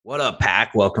What up,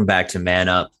 Pack? Welcome back to Man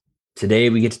Up.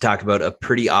 Today we get to talk about a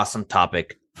pretty awesome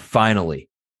topic. Finally,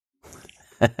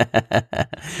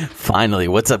 Finally,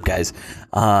 what's up, guys?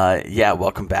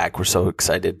 Welcome back. We're so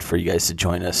excited for you guys to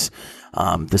join us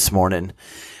this morning.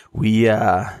 We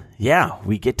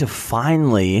get to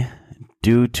finally,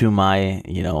 due to my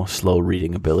slow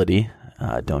reading ability,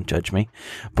 don't judge me,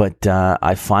 but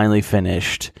I finally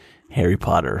finished Harry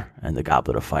Potter and the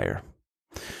Goblet of Fire.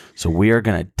 So we are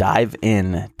going to dive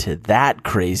into that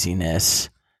craziness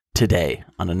today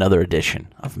on another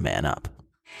edition of Man Up.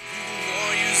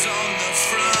 Warriors on the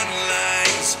front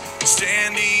lines,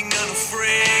 standing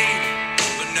unafraid.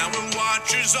 But now we're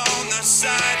watchers on the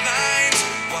sidelines,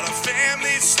 while our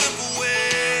families slip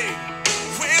away.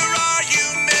 Where are you,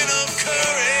 men of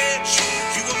courage?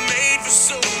 You were made for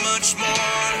so much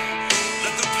more.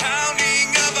 Let the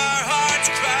pounding of our hearts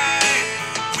cry.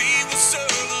 We will serve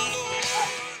the Lord.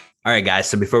 all right, guys.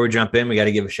 So before we jump in, we got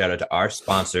to give a shout out to our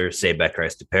sponsor, Saved by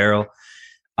Christ Apparel.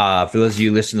 For those of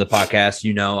you listening to the podcast,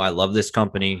 I love this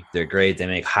company. They're great. They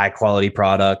make high quality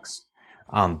products,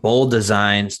 bold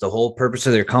designs. The whole purpose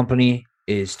of their company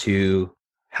is to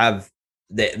have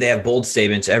they have bold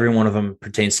statements. Every one of them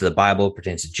pertains to the Bible,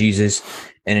 pertains to Jesus,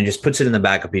 and it just puts it in the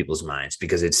back of people's minds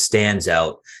because it stands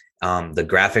out. The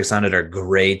graphics on it are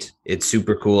great. It's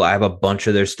super cool. I have a bunch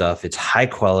of their stuff. It's high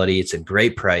quality. It's a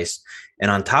great price. And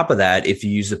on top of that, if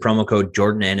you use the promo code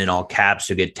JordanN in all caps,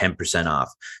 you'll get 10%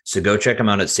 off. So go check them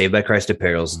out at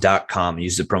savedbychristapparels.com.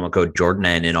 Use the promo code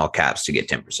JordanN in all caps to get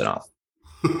 10% off.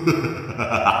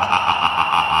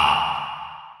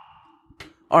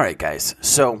 All right, guys.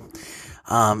 So,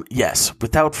 yes,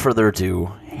 without further ado,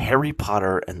 Harry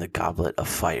Potter and the Goblet of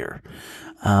Fire.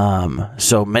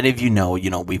 So many of you know,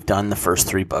 we've done the first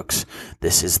 3 books.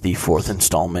 This is the 4th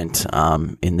installment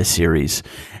in the series.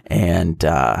 And,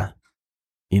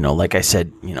 like I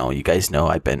said, you guys know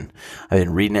I've been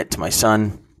reading it to my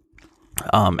son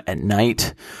at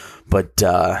night, but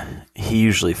he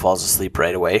usually falls asleep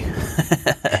right away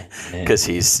because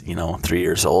he's 3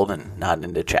 years old and not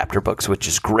into chapter books, which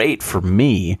is great for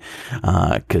me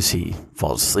because he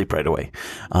falls asleep right away.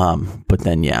 But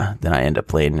then I end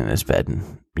up laying in his bed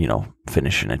and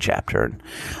finishing a chapter. And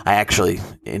I actually,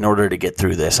 in order to get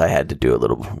through this, I had to do a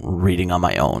little reading on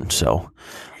my own. So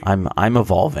I'm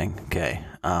evolving. Okay.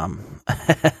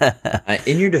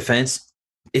 In your defense,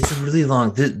 it's really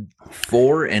long. The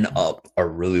 4 and up are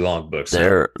really long books.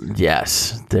 They're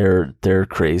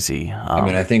crazy.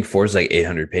 I think 4 is like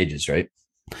 800 pages, right?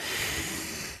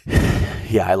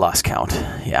 Yeah, I lost count.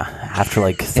 Yeah. After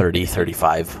like 30,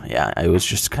 35. Yeah. It was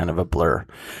just kind of a blur.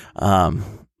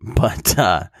 But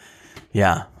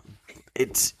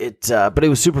it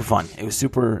was super fun. It was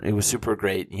super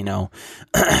great.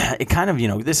 It kind of,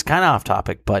 this is kind of off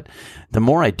topic, but the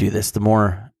more I do this, the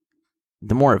more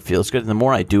it feels good. And the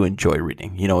more I do enjoy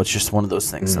reading, it's just one of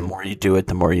those things. The more you do it,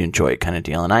 the more you enjoy it kind of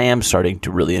deal. And I am starting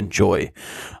to really enjoy,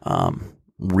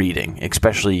 reading,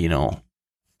 especially,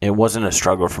 it wasn't a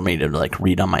struggle for me to like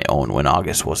read on my own when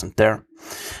August wasn't there.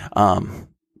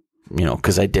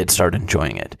 Because I did start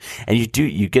enjoying it, and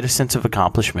you get a sense of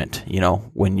accomplishment,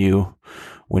 when you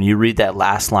read that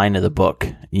last line of the book,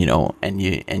 and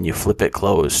you flip it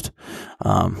closed,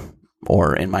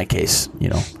 or in my case,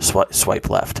 swipe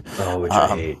left. Oh, which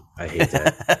I hate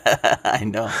that.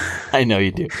 I know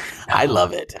you do. I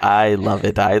love it. I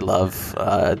love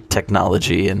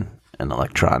technology and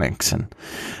electronics and,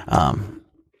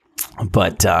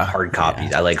 but hard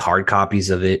copies. Yeah. I like hard copies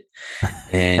of it,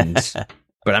 and.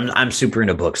 But I'm super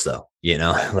into books though,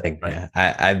 like right.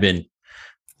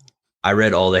 I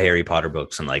read all the Harry Potter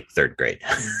books in like 3rd grade.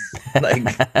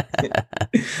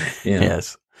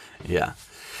 Yes. Yeah.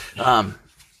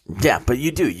 But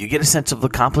you get a sense of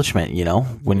accomplishment,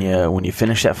 when you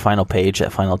finish that final page,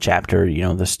 that final chapter,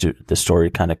 the story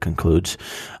kind of concludes.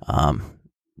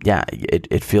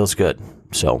 It feels good.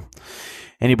 So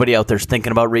anybody out there's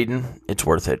thinking about reading, it's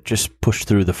worth it. Just push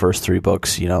through the first 3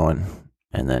 books,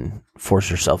 and then force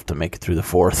yourself to make it through the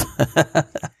 4th.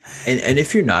 and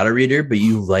if you're not a reader, but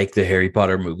you like the Harry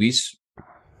Potter movies,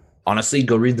 honestly,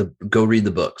 go read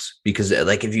the books, because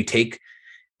like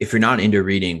if you're not into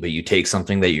reading, but you take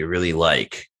something that you really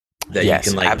like, that you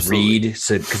can read,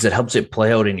 so because it helps it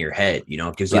play out in your head,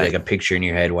 it gives you like a picture in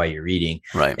your head while you're reading,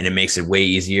 right? And it makes it way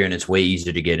easier, and it's way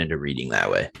easier to get into reading that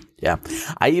way. Yeah,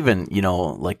 I even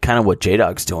like kind of what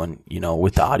J-Dog's doing,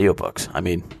 with the audiobooks. I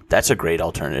mean, that's a great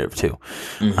alternative too.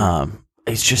 Mm-hmm.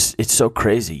 It's so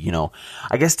crazy,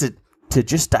 I guess to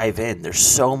just dive in, there's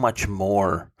so much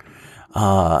more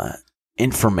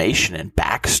information and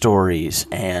backstories,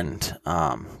 and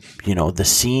the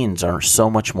scenes are so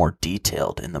much more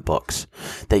detailed in the books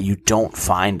that you don't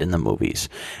find in the movies,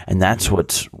 and that's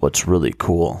what's really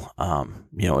cool.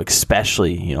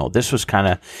 Especially this was kind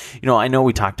of I know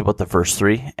we talked about the first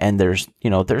three, and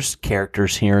there's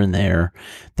characters here and there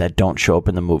that don't show up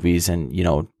in the movies, and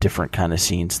different kind of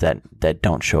scenes that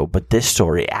don't show. But this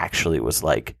story actually was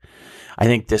like, I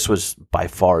think this was by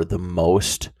far the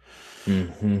most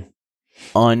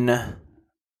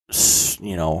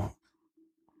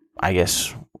I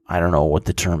guess, I don't know what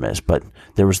the term is, but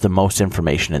there was the most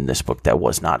information in this book that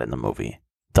was not in the movie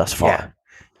thus far.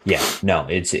 Yeah, no,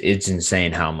 it's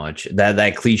insane how much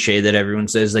that cliche that everyone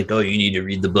says, like, oh, you need to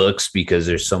read the books because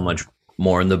there's so much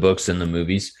more in the books than the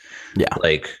movies. Yeah,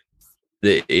 like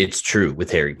it's true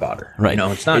with Harry Potter. Right.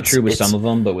 It's not true with some of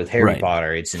them, but with Harry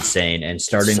Potter, it's insane. And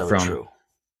starting from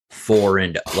 4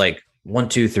 and like 1,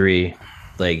 2, 3,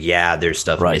 like there's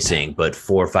stuff missing, but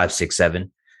 4, 5, 6,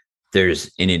 7.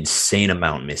 There's an insane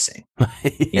amount missing.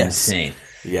 Insane.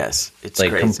 Yes. It's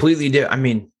like crazy. completely different. I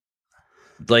mean,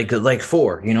 like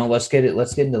 4, let's get into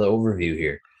the overview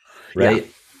here. Right.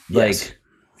 Yeah. Like yes.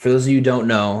 For those of you who don't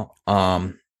know,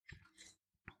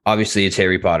 obviously it's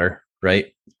Harry Potter,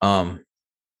 right?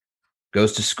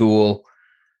 Goes to school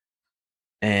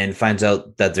and finds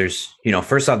out that there's,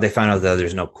 first off, they find out that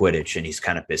there's no Quidditch, and he's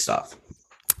kind of pissed off.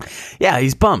 Yeah,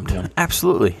 he's bummed.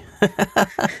 Absolutely.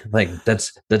 Like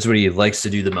that's what he likes to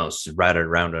do the most, ride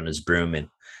around on his broom, and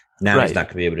now he's not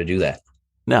going to be able to do that.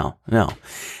 No.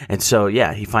 And so,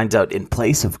 he finds out in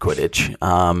place of Quidditch,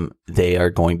 they are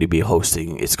going to be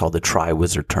hosting, it's called the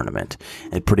Triwizard Tournament.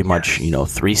 And pretty much, 3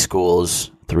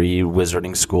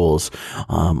 wizarding schools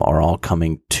are all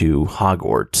coming to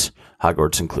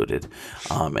Hogwarts included.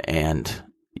 And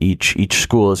each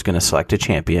school is going to select a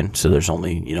champion. So there's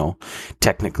only,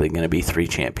 technically going to be 3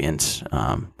 champions,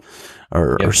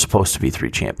 or supposed to be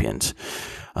 3 champions.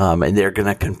 And they're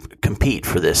going to compete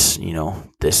for this,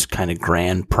 this kind of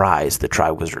grand prize, the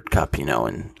Triwizard Cup,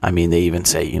 and I mean, they even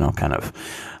say,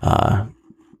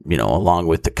 along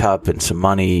with the cup and some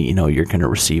money, you're going to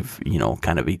receive,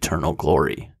 kind of eternal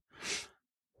glory.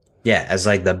 Yeah. As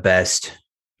like the best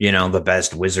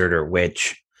wizard or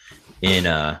witch in,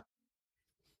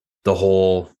 the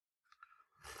whole,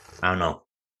 I don't know,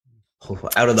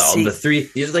 out of the 3,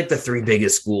 these are like the 3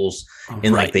 biggest schools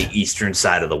in like the eastern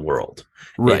side of the world.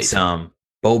 Right. It's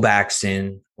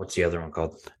Beauxbaton, what's the other one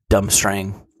called?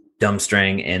 Durmstrang,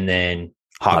 and then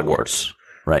Hogwarts.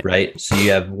 Right. So you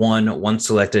have one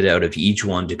selected out of each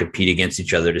one to compete against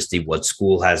each other to see what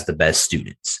school has the best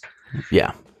students.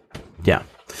 Yeah.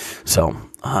 So,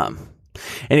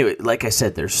 anyway, like I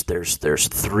said, there's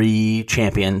 3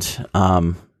 champions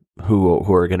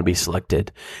who are going to be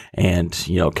selected, and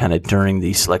kind of during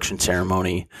the selection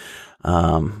ceremony,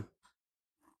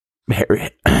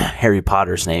 Harry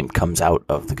Potter's name comes out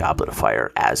of the Goblet of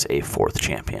Fire as a 4th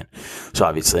champion. So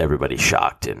obviously everybody's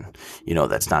shocked, and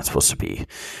that's not supposed to be,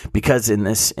 because in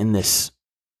this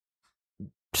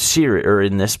series, or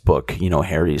in this book,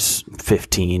 Harry's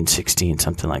 15, 16,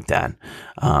 something like that.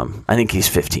 I think he's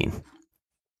 15.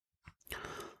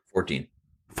 14.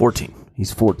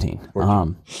 He's 14.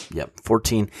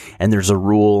 14. And there's a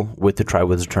rule with the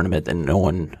Triwizard Tournament that no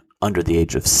one under the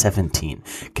age of 17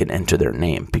 can enter their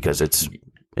name, because it's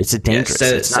a dangerous.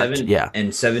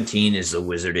 And 17 is the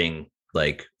wizarding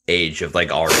like age of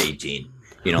like our 18.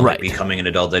 Like becoming an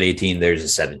adult at 18. There's a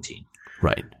 17.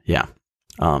 Right. Yeah.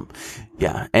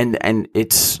 And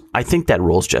it's, I think that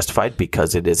rule's justified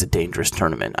because it is a dangerous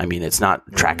tournament. I mean, it's not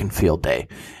track and field day.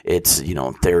 It's,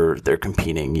 they're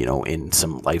competing, in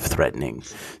some life-threatening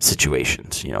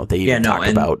situations. They even talk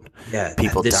about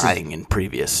people dying in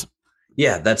previous.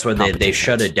 Yeah, that's why they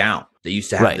shut it down. They used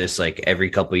to have this like every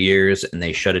couple of years, and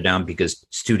they shut it down because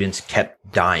students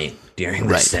kept dying during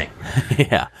this thing.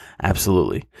 Yeah,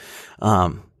 absolutely.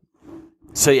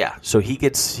 So he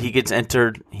gets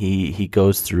entered. He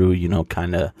goes through,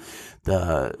 kind of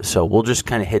so we'll just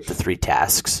kind of hit the 3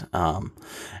 tasks,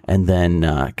 and then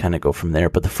kind of go from there.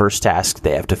 But the first task,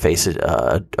 they have to face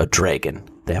a dragon.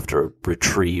 They have to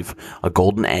retrieve a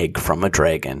golden egg from a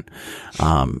dragon.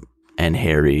 And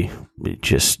Harry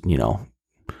just,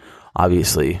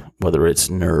 obviously, whether it's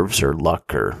nerves or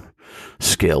luck or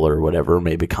skill or whatever,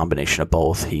 maybe a combination of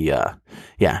both, he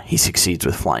succeeds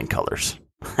with flying colors.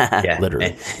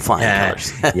 Literally flying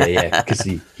colors. Because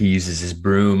he uses his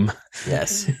broom.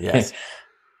 Yes.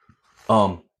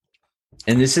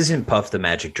 And this isn't Puff the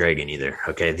Magic Dragon either.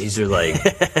 Okay, these are like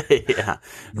Yeah,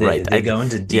 they, right. They go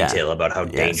into detail yeah. about how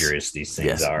Yes. dangerous these things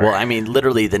Yes. are. Well, I mean,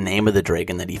 literally, the name of the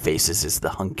dragon that he faces is the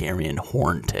Hungarian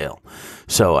Horntail.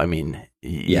 So, I mean,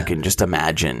 you can just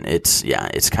imagine it's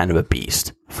kind of a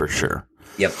beast for sure.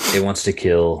 Yep, it wants to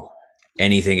kill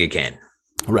anything it can.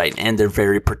 Right, and they're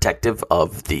very protective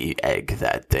of the egg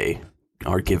that they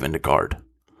are given to guard.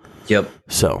 Yep,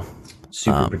 So,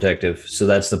 super protective. So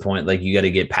that's the point. Like, you got to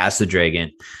get past the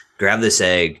dragon, grab this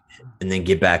egg, and then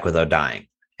get back without dying.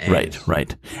 And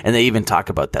right. And they even talk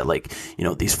about that, like,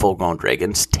 these full-grown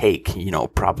dragons take,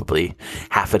 probably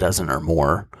half a dozen or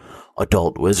more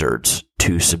adult wizards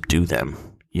to subdue them.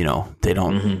 They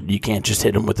don't, you can't just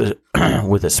hit them with a,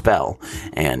 with a spell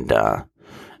and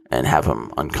have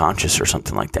them unconscious or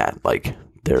something like that. Like,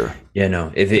 they're, Yeah,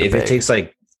 no. If it big. takes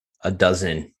like a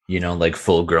dozen, like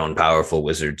full-grown, powerful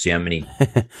wizards, how many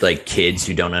like kids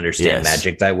who don't understand Yes.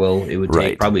 magic it would take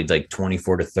Right. probably like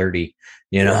 24 to 30.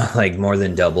 Like more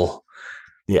than double.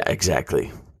 yeah, exactly.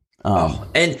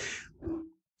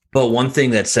 But one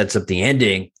thing that sets up the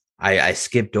ending, I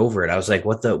skipped over it. I was like,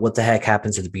 what the heck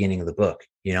happens at the beginning of the book?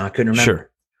 I couldn't remember.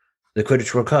 Sure. The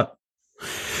Quidditch World Cup.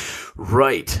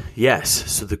 Right.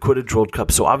 Yes. So the Quidditch World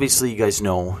Cup. So obviously you guys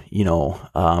know,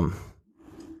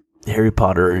 Harry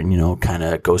Potter, kind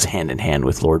of goes hand in hand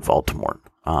with Lord Voldemort.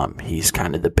 He's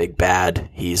kind of the big bad.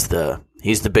 He's the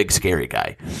big scary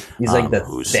guy. He's like the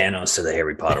who's- Thanos of the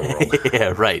Harry Potter world.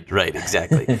 Yeah, right,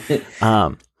 exactly.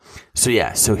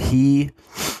 So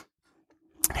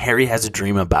Harry has a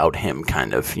dream about him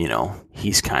kind of,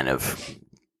 he's kind of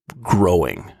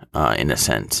growing in a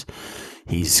sense.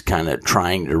 He's kind of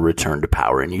trying to return to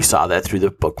power. And you saw that through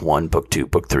the book 1, book 2,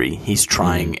 book 3. He's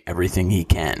trying everything he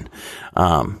can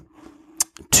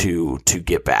to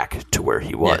get back to where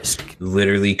he was. Yeah,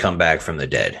 literally come back from the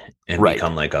dead and Right.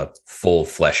 become like a full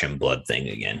flesh and blood thing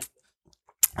again.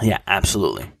 Yeah,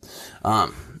 absolutely.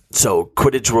 So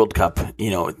Quidditch World Cup,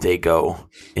 they go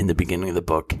in the beginning of the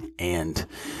book and,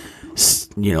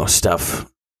 stuff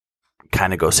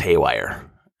kind of goes haywire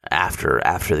after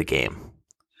the game.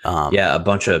 A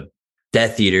bunch of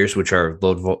Death Eaters, which are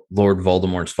Lord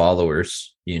Voldemort's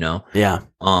followers, Yeah.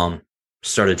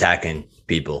 start attacking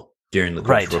people during the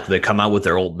Right. Quidditch. They come out with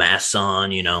their old masks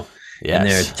on, and they're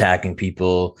Yes. attacking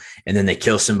people, and then they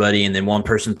kill somebody, and then one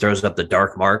person throws up the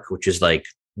dark mark, which is like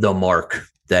the mark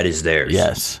that is theirs.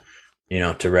 Yes.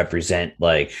 To represent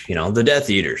like, the Death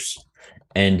Eaters.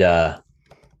 And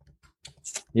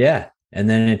and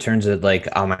then it turns out like,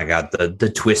 oh my God, the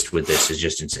twist with this is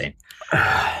just insane.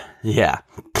 Yeah.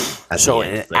 At So the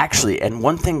end, like- actually, and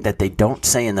one thing that they don't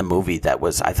say in the movie that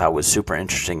I thought was super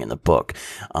interesting in the book,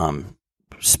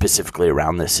 specifically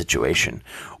around this situation,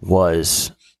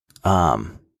 was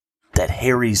that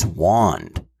Harry's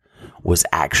wand was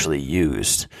actually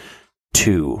used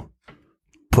to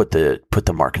put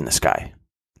the mark in the sky.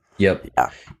 Yep. Yeah.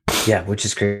 Yeah, which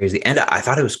is crazy. And I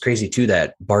thought it was crazy too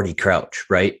that Barty Crouch,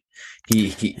 right?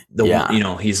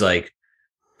 He's like,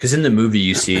 because in the movie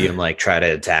you see him like try to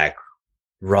attack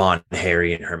Ron,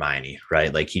 Harry, and Hermione,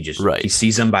 right? Like he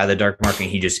sees them by the dark mark and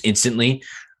he just instantly,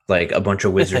 like a bunch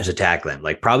of wizards attack them.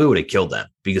 Like probably would have killed them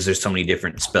because there's so many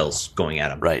different spells going at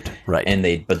them. Right. And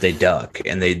they duck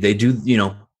and they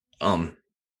do,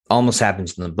 almost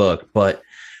happens in the book. But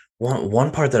one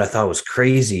part that I thought was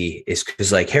crazy is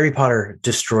because like Harry Potter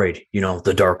destroyed,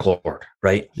 the Dark Lord,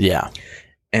 right? Yeah.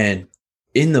 And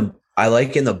in the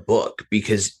book,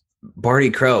 because Barty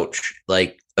Crouch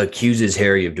like accuses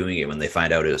Harry of doing it when they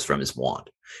find out it was from his wand,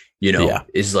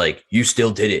 is like, you still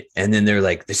did it. And then they're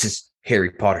like, this is Harry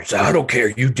Potter. So I don't care.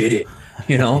 You did it,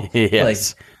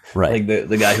 Yes. Like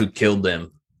the guy who killed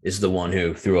them is the one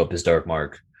who threw up his dark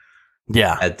mark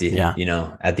Yeah. at the,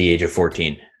 at the age of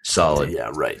 14. Solid.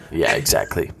 Yeah, right. Yeah,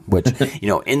 exactly. Which,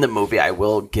 in the movie, I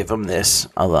will give them this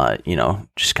a lot,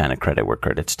 just kind of credit where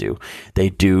credit's due. They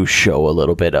do show a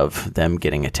little bit of them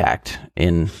getting attacked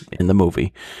in the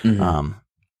movie. Mm-hmm.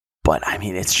 But I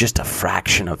mean, it's just a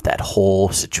fraction of that whole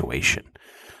situation.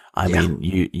 I mean,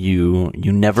 you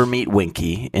never meet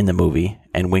Winky in the movie,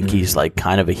 and Winky's like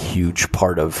kind of a huge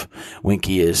part of.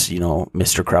 Winky is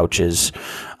Mr. Crouch's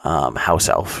house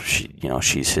elf.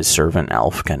 She's his servant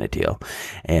elf kind of deal,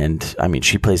 and I mean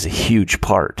she plays a huge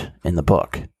part in the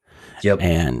book. Yep.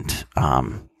 And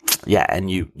and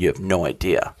you have no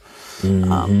idea.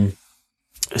 Mm-hmm.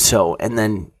 So and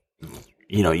then.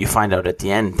 You find out at the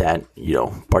end that,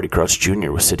 Barty Crouch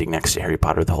Jr. was sitting next to Harry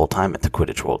Potter the whole time at the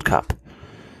Quidditch World Cup.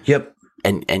 Yep.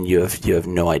 And you have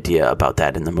no idea about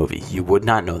that in the movie. You would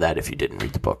not know that if you didn't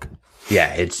read the book.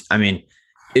 Yeah.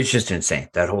 It's just insane,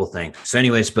 that whole thing. So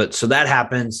anyways, so that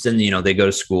happens. Then, they go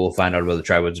to school, find out about the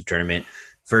Triwizard Tournament.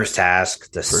 First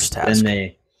task. Then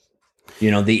they,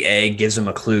 the egg gives them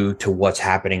a clue to what's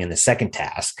happening in the second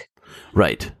task.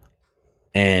 Right.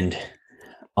 And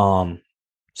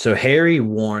so Harry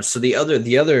warns. So the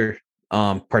other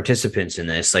participants in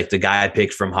this, like the guy I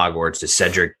picked from Hogwarts, is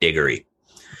Cedric Diggory.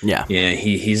 Yeah. Yeah,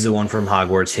 he's the one from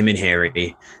Hogwarts, him and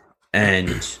Harry.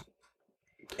 And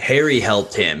Harry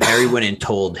helped him. Harry went and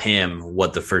told him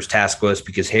what the first task was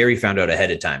because Harry found out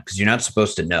ahead of time, because you're not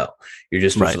supposed to know. You're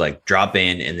just supposed to like drop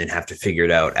in and then have to figure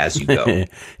it out as you go.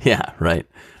 Yeah, right.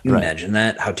 Can you imagine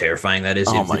that? How terrifying that is.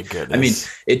 Oh my goodness. I mean,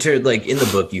 it turned like in the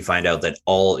book, you find out that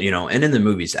all, and in the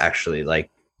movies, actually, like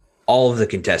all of the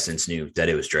contestants knew that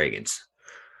it was dragons.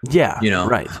 Yeah.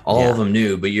 Right. All of them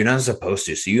knew, but you're not supposed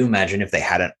to. So you imagine if they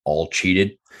hadn't all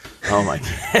cheated. Oh my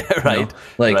God. Right.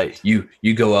 Like you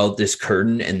go out this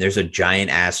curtain and there's a giant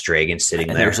ass dragon sitting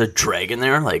there. There's a dragon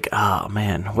there. Like, oh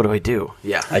man, what do I do?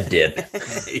 Yeah. I did.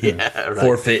 Yeah. Right.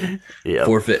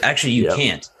 Forfeit. Actually, you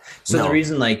can't. So the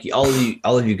reason, like all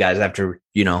of you guys, after,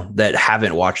 that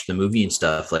haven't watched the movie and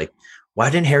stuff, like, why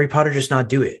didn't Harry Potter just not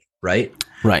do it? Right.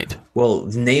 Right. Well,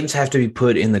 names have to be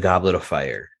put in the Goblet of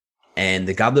Fire, and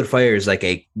the Goblet of Fire is like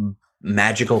a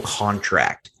magical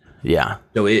contract. Yeah.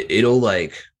 So it'll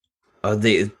like,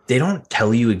 they don't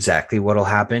tell you exactly what'll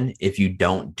happen if you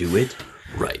don't do it.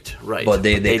 Right. But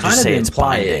they kind just of say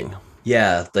imply it's it. binding.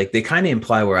 Yeah, like they kind of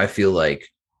imply where I feel like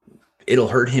it'll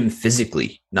hurt him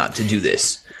physically not to do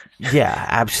this. Yeah,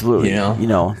 absolutely.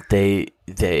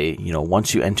 They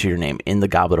once you enter your name in the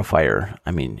Goblet of Fire,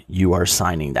 I mean, you are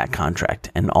signing that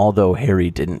contract. And although Harry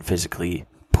didn't physically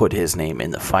put his name in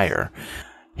the fire,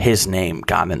 his name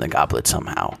got in the goblet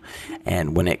somehow.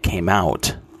 And when it came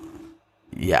out,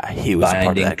 yeah, he was binding a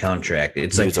part of that contract.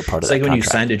 It's he like was a part of it's that like when you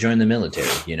contract. sign to join the military.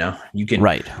 You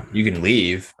can you can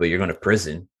leave, but you're going to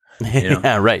prison.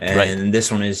 Yeah, right. And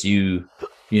this one is you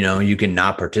can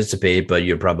not participate, but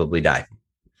you'll probably die.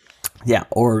 Yeah,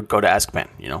 or go to Azkaban.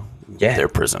 Their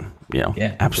prison.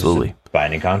 Yeah, absolutely.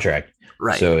 Binding contract.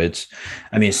 Right. So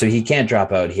so he can't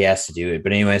drop out. He has to do it.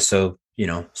 But anyway, so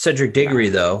Cedric Diggory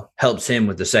though helps him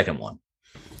with the second one.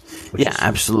 Yeah,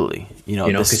 absolutely.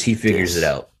 Because he figures it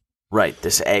out. Right.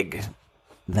 This egg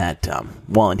that,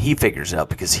 and he figures it out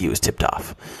because he was tipped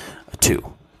off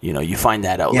too. You find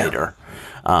that out later.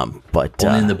 But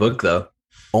only in the book though.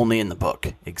 Only in the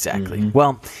book, exactly. Mm-hmm.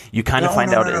 Well, you kind of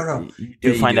find out.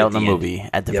 You find out in the movie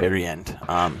at the very end.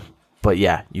 But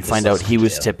yeah, you find out he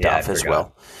was tipped off as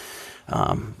well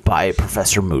by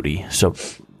Professor Moody. So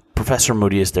Professor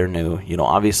Moody is their new.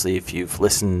 Obviously, if you've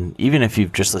listened, even if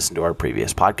you've just listened to our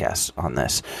previous podcast on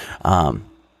this,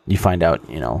 you find out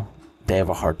they have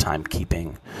a hard time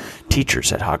keeping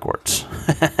teachers at Hogwarts,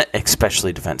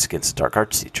 especially Defense Against the Dark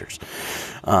Arts teachers.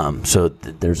 So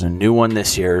there's a new one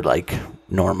this year, like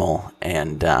normal,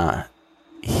 and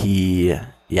he's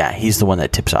the one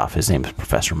that tips off. His name is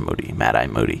Professor Moody, Mad-Eye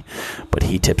Moody, but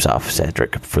he tips off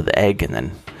Cedric for the egg, and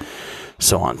then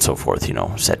so on and so forth.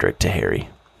 Cedric to Harry.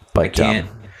 But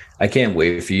I can't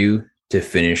wait for you to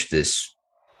finish this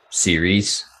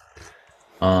series.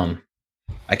 I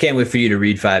can't wait for you to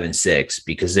read 5 and 6,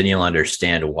 because then you'll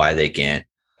understand why they can't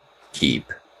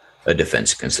keep a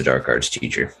Defense Against the Dark Arts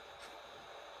teacher.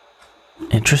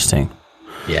 Interesting.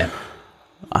 Yeah.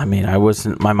 I mean,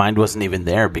 my mind wasn't even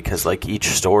there, because like each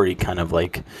story kind of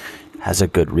like has a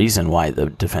good reason why the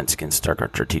Defense Against Dark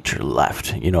Arts teacher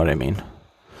left. You know what I mean?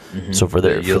 Mm-hmm. So for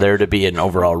there to be an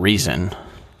overall reason.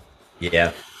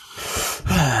 Yeah.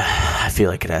 I feel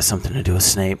like it has something to do with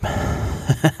Snape.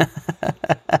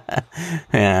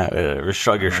 Yeah,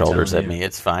 shrug your shoulders at me.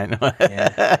 It's fine.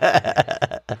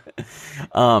 Yeah.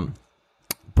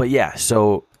 But yeah,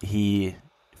 so he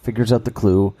figures out the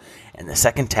clue, and the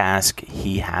second task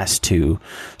he has to.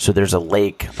 So there's a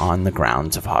lake on the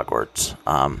grounds of Hogwarts,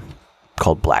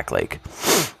 called Black Lake,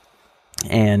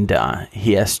 and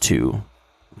he has to.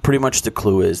 Pretty much the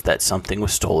clue is that something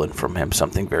was stolen from him.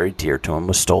 Something very dear to him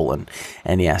was stolen,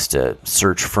 and he has to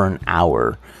search for an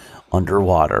hour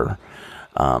underwater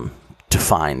to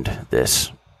find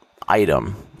this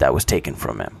item that was taken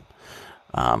from him.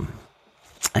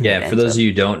 Yeah, for those of you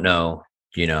who don't know,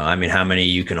 how many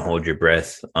you can hold your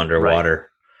breath underwater?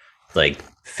 Right. Like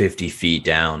 50 feet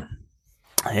down.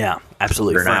 Yeah,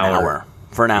 absolutely. For an hour.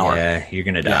 For an hour. Yeah, you're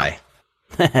going to die.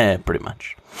 Pretty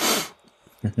much.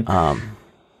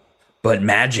 But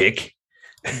magic.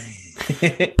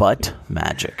 But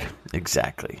magic.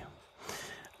 Exactly.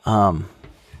 And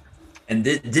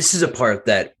this is a part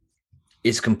that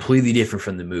is completely different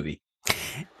from the movie.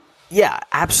 Yeah,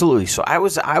 absolutely. So I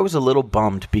was a little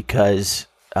bummed because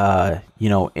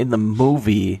in the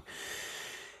movie,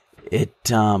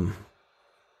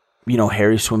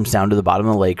 Harry swims down to the bottom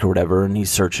of the lake or whatever, and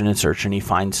he's searching and searching. He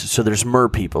finds, so there's mer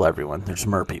people, everyone. There's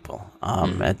mer people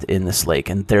in this lake,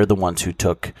 and they're the ones who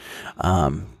took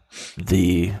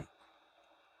the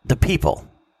people.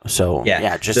 So,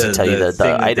 just to tell you that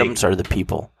the items are the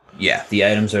people. Yeah, the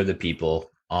items are the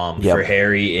people. For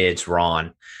Harry, it's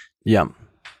Ron. Yeah.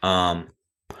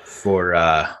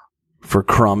 For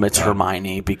Crumb, it's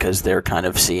Hermione, because they're kind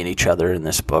of seeing each other in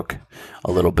this book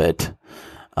a little bit.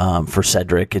 For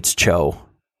Cedric, it's Cho,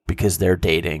 because they're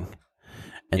dating.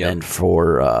 And then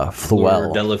for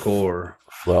Fleur Delacour,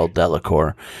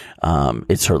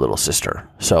 it's her little sister.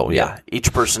 So,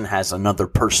 each person has another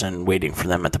person waiting for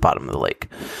them at the bottom of the lake.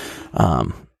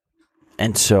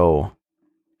 And so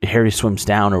Harry swims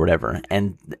down or whatever.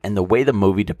 And the way the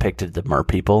movie depicted the mer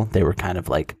people, they were kind of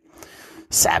like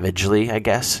savagely, I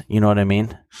guess. You know what I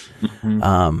mean?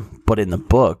 Mm-hmm. But in the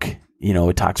book,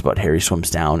 it talks about Harry swims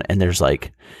down, and there's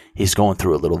like, he's going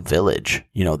through a little village.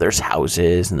 There's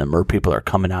houses, and the mer people are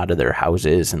coming out of their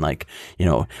houses, and like,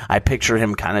 I picture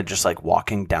him kind of just like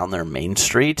walking down their main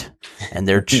street, and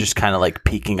they're just kind of like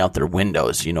peeking out their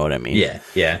windows. You know what I mean? Yeah,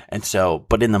 yeah. And so,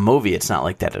 but in the movie, it's not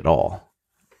like that at all.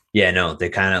 Yeah, no, they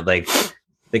kind of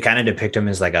depict him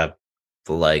as like a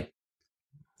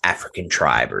African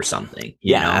tribe or something.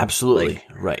 You know? Absolutely.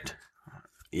 Right.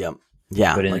 Yep.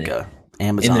 Yeah. But like a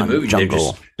Amazon in the movie,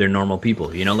 jungle. They're normal people,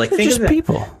 like they're think just of it,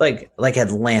 people, like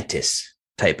Atlantis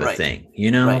type of thing,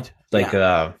 Right. like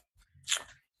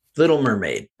Little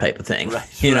Mermaid type of thing, right.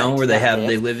 where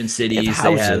they live in cities, they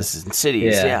have houses and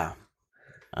cities. Yeah.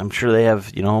 I'm sure they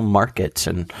have markets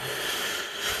and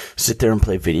sit there and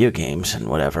play video games and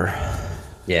whatever.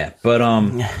 Yeah, but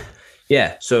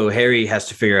yeah. So Harry has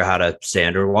to figure out how to stay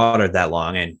underwater that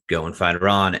long and go and find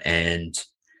Ron. And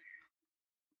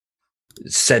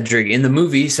Cedric, in the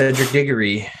movie, Cedric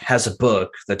Diggory has a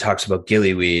book that talks about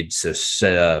gillyweed.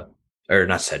 Or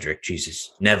not Cedric,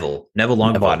 Jesus, Neville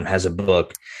Longbottom has a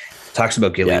book, talks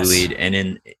about gillyweed,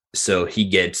 and so he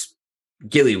gets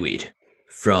gillyweed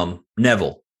from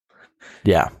Neville.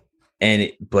 Yeah.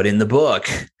 But in the book,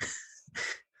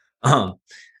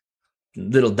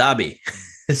 little Dobby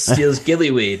steals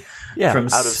gillyweed from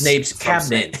Snape's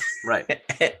cabinet, right,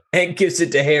 and gives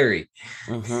it to Harry.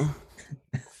 Mm-hmm.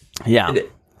 Yeah,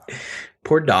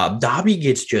 poor Dobby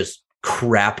gets just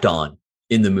crapped on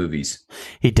in the movies.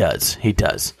 He does. He's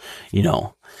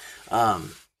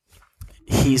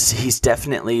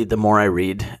definitely, the more I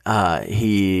read,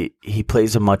 he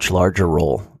plays a much larger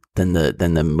role than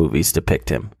the movies depict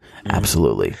him. Mm-hmm.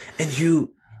 Absolutely. And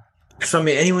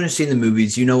anyone who's seen the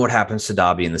movies, what happens to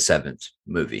Dobby in the 7th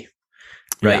movie,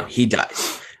 right? Yeah. He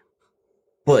dies.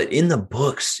 But in the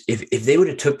books, if they would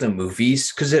have took the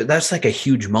movies, because that's like a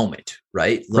huge moment,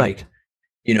 right? Like,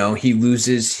 he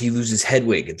loses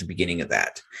Hedwig at the beginning of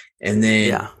that. And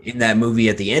then in that movie,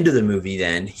 at the end of the movie,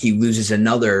 then he loses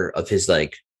another of his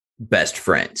like best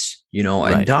friends,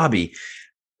 and Dobby.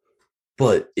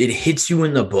 But it hits you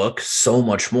in the book so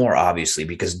much more, obviously,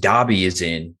 because Dobby is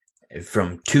in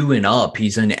from 2 and up.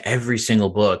 He's in every single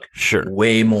book,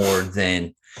 way more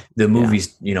than the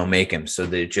movies, make him. So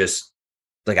they just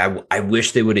like, I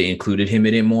wish they would have included him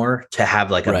in it more to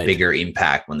have like a bigger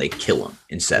impact when they kill him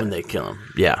instead. When they kill him.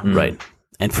 Yeah. Mm. Right.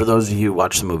 And for those of you who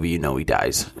watch the movie, he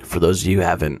dies. For those of you who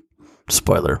haven't,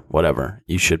 spoiler, whatever,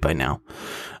 you should by now.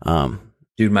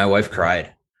 Dude, my wife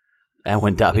cried. And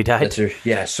when Dobby died? So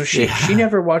she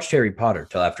never watched Harry Potter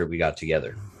till after we got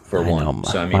together for one.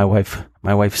 So I mean,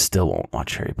 my wife still won't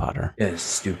watch Harry Potter. Yeah, it's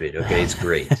stupid. Okay, it's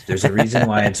great. There's a reason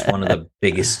why it's one of the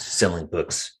biggest selling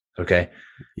books. Okay,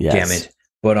 yes. Damn it.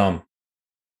 But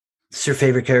it's her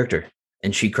favorite character,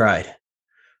 and she cried.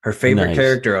 Her favorite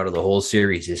character out of the whole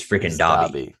series is freaking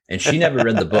Dobby, and she never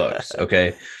read the books.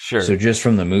 Okay, sure. So just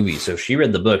from the movie. So if she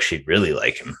read the book, she'd really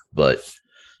like him. But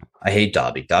I hate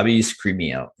Dobby. Dobby used to creep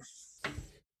me out.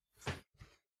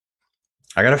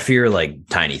 I got to fear like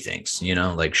tiny things,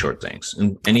 like short things,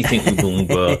 and anything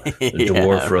Oompa Loompa,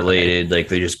 dwarf related, like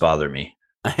they just bother me.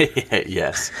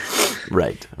 Yes.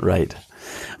 Right.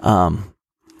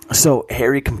 So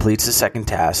Harry completes the second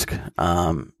task,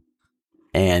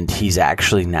 and he's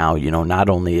actually now, not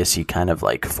only is he kind of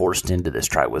like forced into this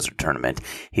Triwizard Tournament,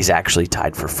 he's actually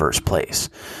tied for first place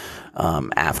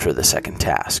after the second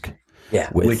task. Yeah,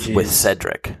 with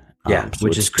Cedric.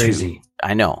 Which is crazy.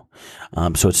 I know.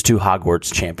 So it's 2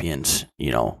 Hogwarts champions,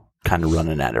 kind of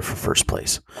running at it for first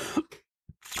place.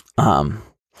 So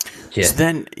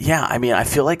then, I mean, I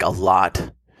feel like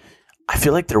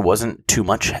there wasn't too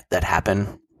much that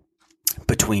happened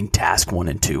between task 1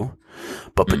 and 2,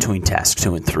 but between task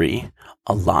 2 and 3,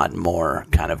 a lot more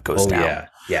kind of goes down.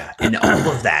 Yeah. And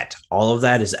all of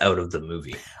that is out of the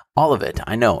movie. All of it.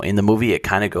 I know. In the movie, it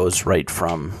kind of goes right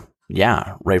from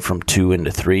 2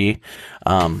 into 3.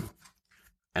 And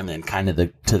then kind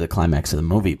of to the climax of the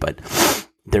movie. But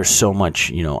there's so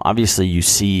much, obviously you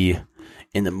see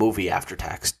in the movie after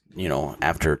task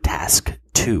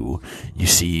 2, you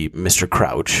see Mr.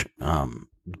 Crouch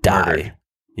die. Murdered.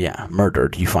 Yeah,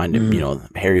 murdered. You find him,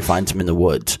 Harry finds him in the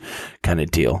woods kind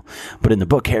of deal. But in the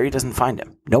book, Harry doesn't find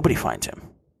him. Nobody finds him.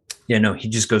 Yeah, no, he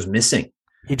just goes missing.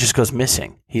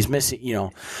 He's missing,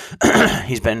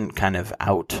 he's been kind of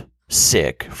out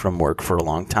sick from work for a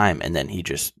long time, and then he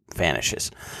just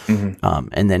vanishes.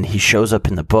 And then he shows up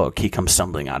in the book. He comes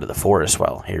stumbling out of the forest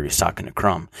while Harry's talking to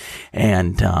Crumb.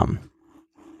 And,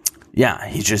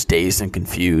 he's just dazed and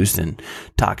confused and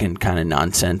talking kind of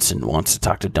nonsense and wants to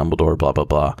talk to Dumbledore, blah, blah,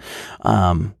 blah.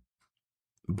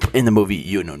 In the movie,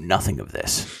 you know nothing of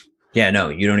this. Yeah, no,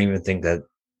 you don't even think that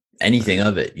anything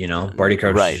of it, Barty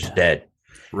Crouch is dead.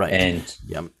 Right. And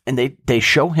and they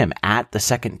show him at the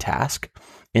second task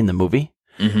in the movie,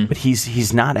 but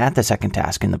he's not at the second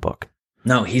task in the book.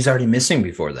 No, he's already missing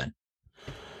before then.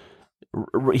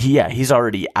 He's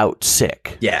already out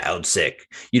sick. Yeah, out sick.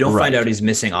 You don't find out he's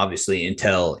missing, obviously,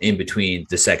 until in between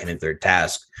the second and third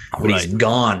task. But he's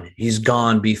gone. He's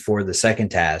gone before the second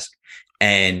task.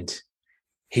 And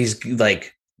he's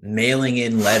like mailing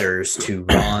in letters to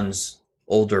Ron's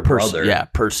older brother. Yeah,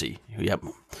 Percy. Yep.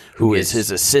 Who is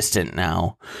his assistant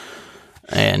now.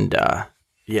 And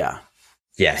yeah,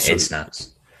 so it's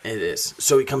nuts. It is.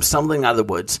 So he comes stumbling out of the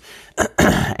woods,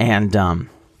 and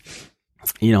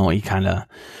he kind of,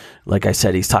 like I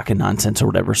said, he's talking nonsense or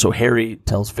whatever. So Harry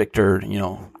tells Victor,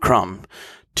 Crumb,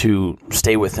 to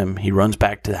stay with him. He runs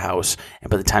back to the house, and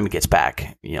by the time he gets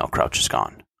back, Crouch is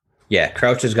gone. Yeah,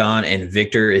 Crouch is gone, and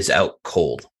Victor is out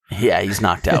cold. Yeah, he's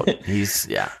knocked out. He's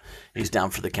down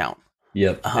for the count.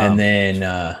 Yep. And then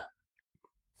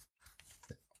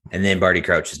Barty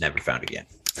Crouch is never found again.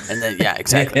 And then, yeah,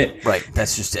 exactly. Right.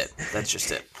 That's just it.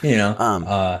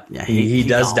 He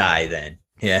does die then.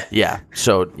 Yeah. Yeah.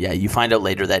 So, you find out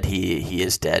later that he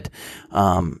is dead.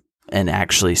 And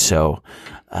actually, so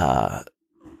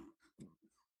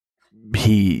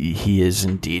he is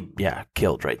indeed,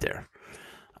 killed right there.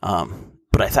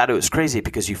 But I thought it was crazy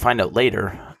because you find out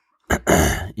later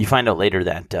that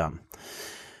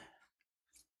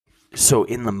so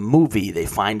in the movie, they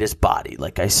find his body,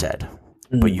 like I said,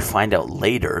 but you find out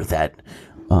later that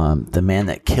the man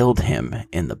that killed him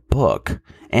in the book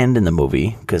and in the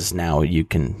movie, because now you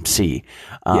can see,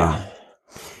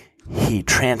 he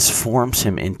transforms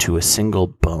him into a single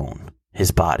bone,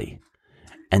 his body,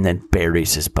 and then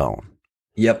buries his bone.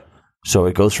 Yep. So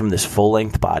it goes from this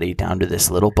full-length body down to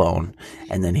this little bone,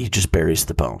 and then he just buries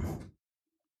the bone.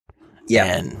 Yeah.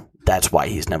 And that's why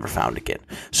he's never found again.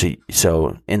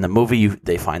 So in the movie,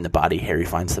 they find the body. Harry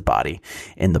finds the body.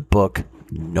 In the book,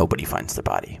 nobody finds the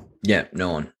body. Yeah, no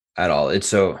one at all. It's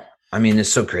so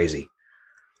crazy.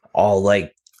 All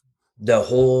like the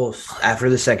whole after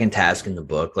the second task in the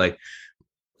book, like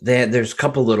there's a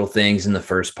couple little things in the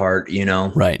first part,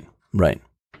 Right.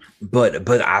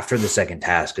 But after the second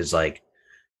task is like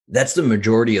that's the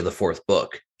majority of the fourth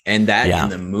book, and that in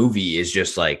the movie is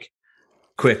just like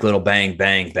quick little bang,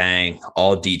 bang, bang,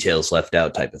 all details left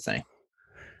out type of thing.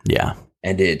 Yeah.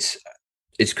 And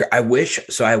I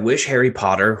wish Harry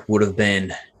Potter would have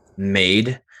been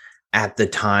made at the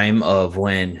time of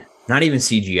when, not even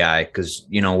CGI, because,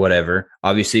 whatever,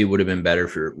 obviously it would have been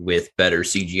better with better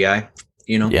CGI,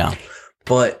 Yeah.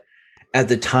 But at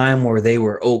the time where they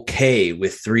were okay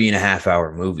with 3.5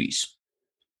 hour movies,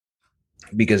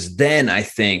 because then I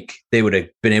think they would have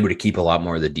been able to keep a lot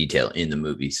more of the detail in the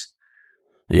movies.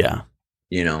 Yeah.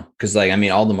 Because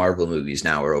all the Marvel movies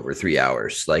now are over 3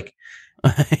 hours. Like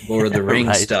Lord of the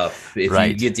Rings stuff, if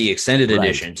you get the extended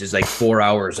editions, it's like 4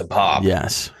 hours a pop.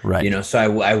 Yes. Right.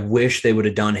 So I wish they would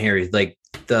have done Harry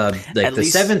the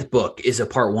seventh book is a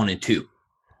part 1 and 2.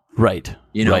 Right.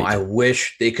 I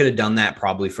wish they could have done that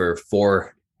probably for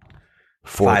 4,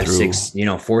 5, 6,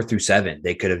 4 through 7.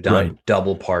 They could have done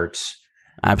double parts.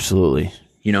 Absolutely.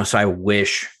 So I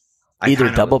wish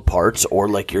either double parts or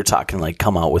like you're talking like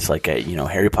come out with like a,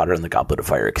 Harry Potter and the Goblet of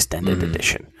Fire extended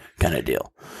edition kind of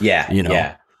deal. Yeah.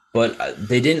 Yeah. But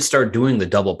they didn't start doing the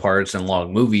double parts and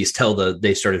long movies till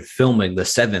they started filming the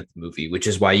 7th movie, which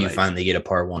is why you finally get a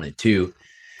part 1 and 2.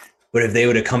 But if they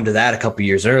would have come to that a couple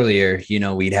years earlier,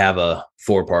 we'd have a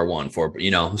 4-part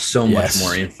 1, so much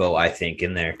more info, I think,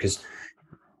 in there. Because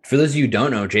for those of you who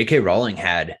don't know, J.K. Rowling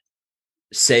had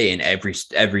say in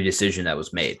every decision that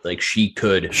was made. Like she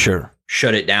could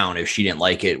shut it down if she didn't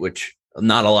like it, which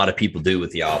not a lot of people do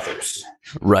with the authors.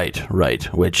 Right.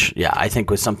 Which, yeah, I think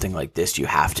with something like this, you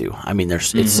have to. I mean,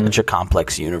 it's such a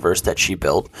complex universe that she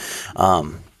built.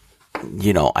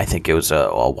 I think it was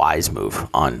a wise move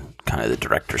on kind of the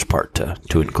director's part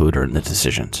to include her in the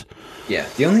decisions. Yeah.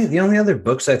 The only other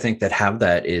books I think that have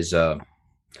that is Lord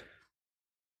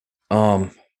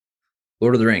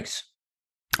of the Rings.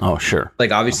 Oh, sure.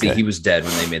 Like, obviously he was dead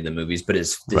when they made the movies, but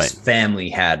his family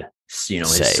had,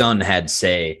 his son had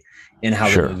say in how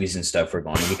the movies and stuff were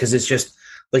going, because it's just,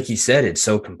 like you said, it's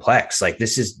so complex. Like,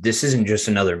 this isn't just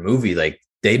another movie. Like,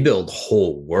 they build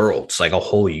whole worlds, like a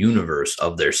whole universe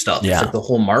of their stuff. Yeah. It's like the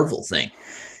whole Marvel thing,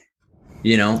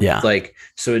 Yeah. like,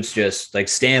 so it's just like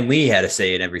Stan Lee had a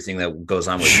say in everything that goes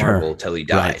on with Marvel till he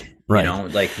died. Right.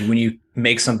 Like, when you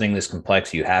make something this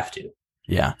complex, you have to.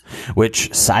 Yeah.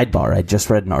 Which, sidebar, I just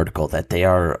read an article that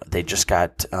they just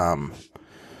got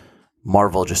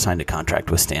Marvel just signed a contract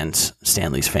with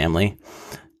Stan Lee's family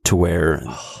to where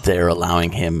they're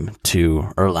allowing Marvel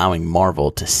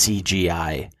to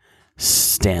CGI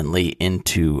Stan Lee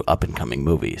into up and coming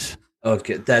movies.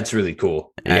 Okay, that's really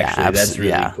cool. Actually, that's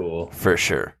really cool. For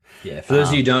sure. Yeah. For those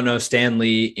of you who don't know, Stan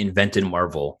Lee invented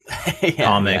Marvel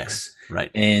comics. Yeah,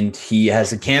 right. And he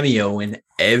has a cameo in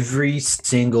every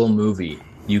single movie.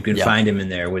 You can find him in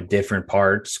there with different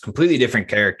parts, completely different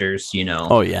characters,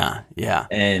 Oh, yeah. Yeah.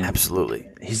 And absolutely.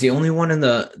 He's the only one in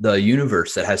the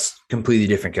universe that has completely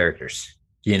different characters,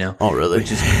 Oh, really?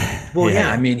 Which is,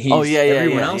 I mean,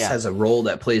 everyone else has a role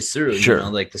that plays through,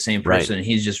 like the same person. And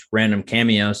he's just random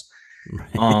cameos.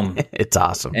 It's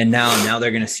awesome. And now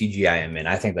they're going to CGI him in.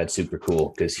 I think that's super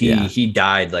cool because he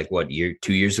died like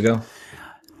 2 years ago?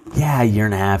 Yeah, a year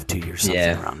and a half, 2 years,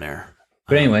 something around there.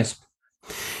 But anyways.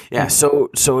 Yeah, so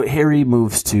Harry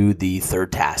moves to the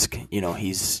third task.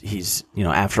 He's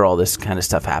after all this kind of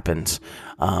stuff happens.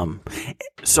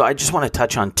 So I just want to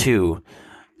touch on too,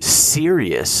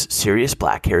 Sirius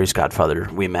Black, Harry's godfather.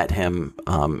 We met him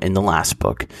in the last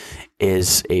book,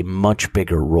 is a much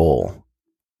bigger role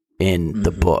in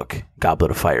the book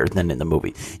Goblet of Fire than in the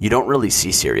movie. You don't really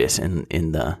see Sirius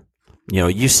in the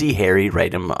you see Harry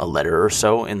write him a letter or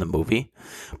so in the movie,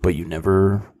 but you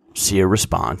never see a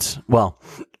response. Well,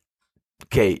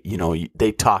 okay,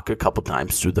 they talk a couple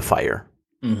times through the fire.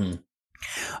 They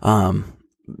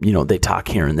talk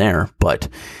here and there, but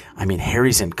I mean,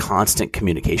 Harry's in constant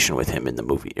communication with him in the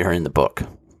movie or in the book.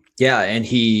 Yeah,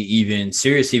 and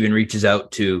Sirius even reaches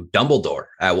out to Dumbledore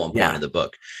at one point in the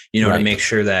book, to make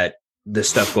sure that the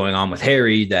stuff going on with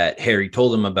Harry that Harry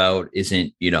told him about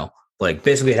isn't, like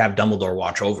basically have Dumbledore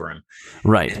watch over him.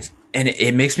 Right. And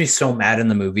it makes me so mad in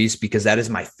the movies because that is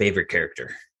my favorite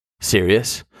character.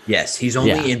 Sirius? Yes. He's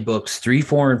only in books 3,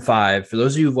 4, and 5. For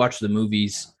those of you who've watched the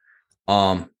movies,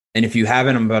 and if you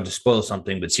haven't, I'm about to spoil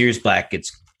something, but Sirius Black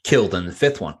gets killed in the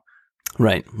 5th one.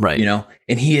 Right.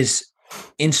 And he is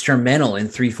instrumental in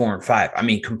 3, 4, and 5. I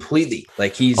mean, completely.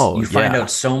 Like you find out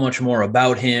so much more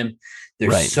about him.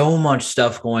 There's so much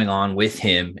stuff going on with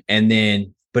him.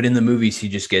 But in the movies, he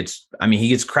just gets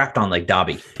crapped on like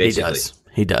Dobby, basically.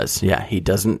 He does. Yeah. He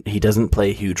doesn't play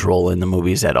a huge role in the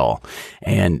movies at all.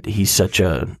 And he's such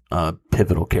a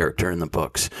pivotal character in the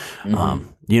books.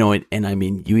 And I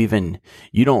mean,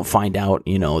 you don't find out,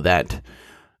 that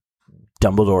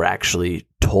Dumbledore actually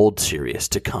told Sirius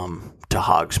to come to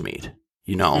Hogsmeade,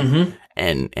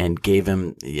 and gave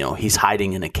him, he's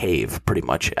hiding in a cave pretty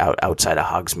much outside of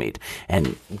Hogsmeade.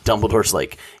 And Dumbledore's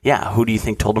like, yeah, who do you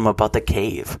think told him about the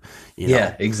cave?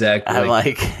 Yeah, exactly. I'm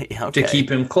like, to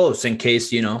keep him close in case,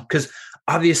 because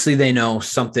obviously they know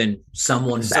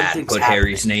someone bad put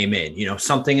Harry's name in,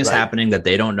 something is happening that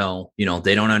they don't know,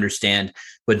 they don't understand.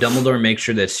 But Dumbledore makes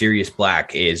sure that Sirius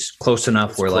Black is close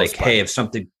enough where hey, if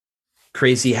something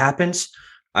crazy happens,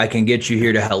 I can get you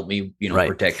here to help me,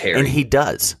 protect Harry. And he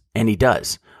does.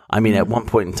 I mean, at one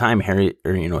point in time,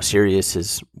 Sirius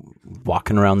is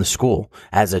walking around the school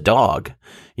as a dog,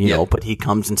 but he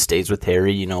comes and stays with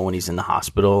Harry, when he's in the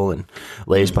hospital and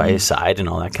lays by his side and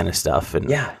all that kind of stuff. And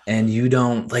and you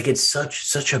don't it's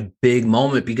such a big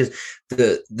moment because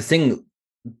the thing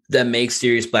that makes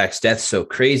Sirius Black's death so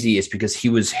crazy is because he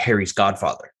was Harry's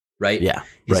godfather, right? Yeah.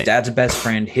 His dad's best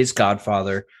friend, his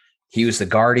godfather. He was the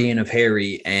guardian of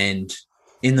Harry. And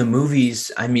in the movies,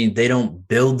 I mean, they don't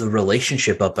build the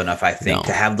relationship up enough, I think,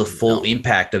 to have the full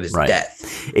impact of his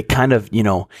death. It kind of,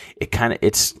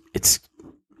 it's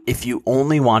if you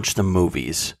only watch the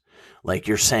movies, like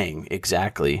you're saying,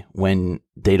 exactly, when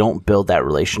they don't build that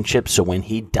relationship. So when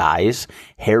he dies,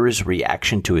 Harry's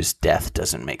reaction to his death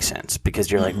doesn't make sense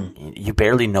because you're like, you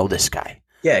barely know this guy.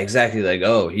 Yeah, exactly. Like,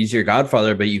 oh, he's your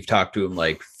godfather, but you've talked to him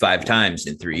like 5 times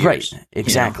in 3 years. Right.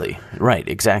 Exactly. Right.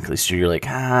 Exactly. So you're like,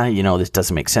 this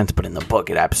doesn't make sense, but in the book,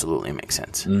 it absolutely makes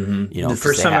sense. Mm-hmm. You know, the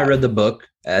first time I read the book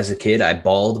as a kid, I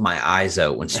bawled my eyes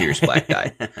out when Sirius Black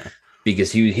died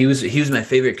because he was my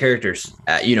favorite characters.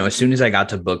 As soon as I got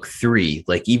to book 3,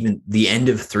 like even the end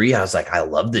of 3, I was like, I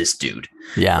love this dude.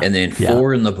 Yeah. And then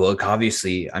 4 in the book,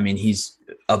 obviously, I mean, he's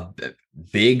a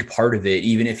big part of it,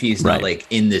 even if he's not like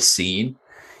in this scene.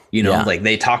 Like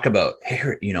they talk about,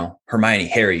 Harry, Hermione,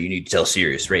 Harry, you need to tell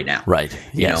Sirius right now. Right.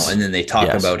 And then they talk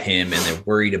about him and they're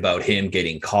worried about him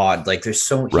getting caught. Like there's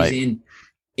he's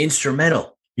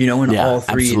instrumental, in all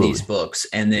 3 of these books.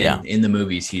 And then in the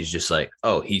movies, he's just like,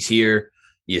 oh, he's here.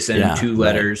 You send him 2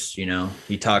 letters,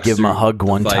 he talks. Give him a hug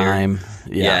one time.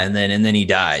 Yeah. And then he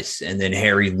dies. And then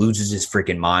Harry loses his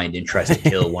freaking mind and tries to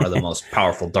kill one of the most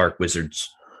powerful dark wizards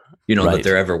that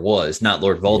there ever was. Not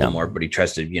Lord Voldemort, but he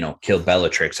tries to, kill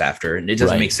Bellatrix after. And it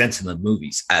doesn't make sense in the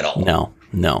movies at all.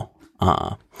 No.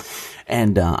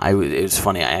 And it was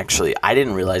funny. I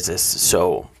didn't realize this.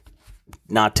 So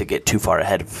not to get too far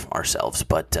ahead of ourselves,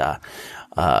 but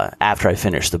after I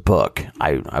finished the book,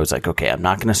 I was like, okay, I'm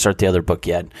not going to start the other book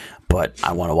yet, but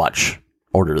I want to watch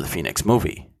Order of the Phoenix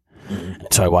movie. Mm-hmm.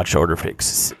 So I watched Order of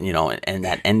Phoenix, and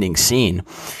that ending scene,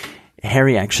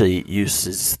 Harry actually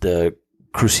uses the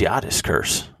Cruciatus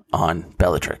curse on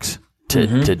Bellatrix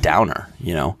to down her,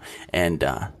 and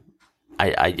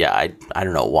I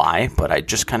don't know why, but I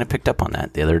just kind of picked up on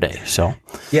that the other day. So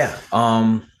yeah,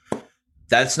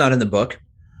 that's not in the book.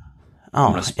 Oh,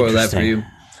 I'm gonna spoil that for you.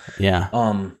 Yeah.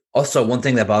 Also, one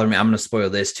thing that bothered me, I'm gonna spoil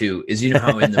this too, is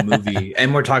how in the movie,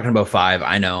 and we're talking about 5.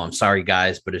 I know, I'm sorry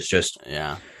guys, but it's just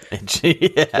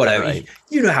whatever. Right.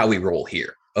 You know how we roll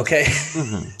here, okay?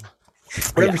 Mm-hmm.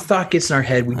 Whatever thought gets in our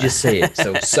head, we just say it.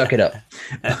 So suck it up.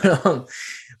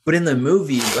 But in the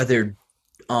movie, whether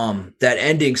that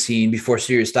ending scene before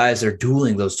Sirius dies, they're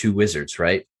dueling those 2 wizards,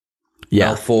 right?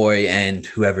 Yeah, Malfoy and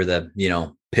whoever the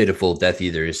pitiful Death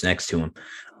Eater is next to him.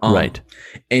 Right.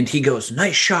 And he goes,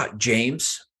 "Nice shot,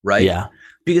 James." Right. Yeah.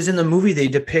 Because in the movie they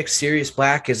depict Sirius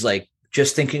Black as like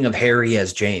just thinking of Harry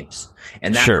as James,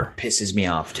 and that pisses me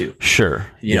off too. Sure.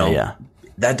 Yeah.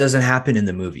 That doesn't happen in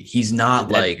the movie. He's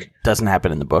not doesn't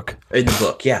happen in the book. In the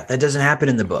book, yeah, that doesn't happen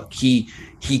in the book. He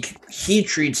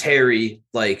treats Harry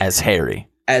as Harry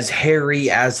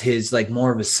as his like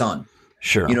more of his son.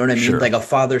 Sure. You know what I mean? Sure. Like a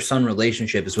father-son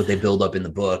relationship is what they build up in the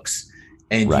books,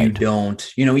 and you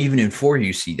don't. even in 4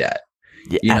 you see that.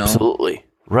 Yeah, absolutely.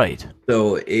 Right.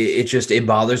 So it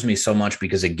bothers me so much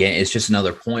because again, it's just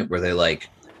another point where it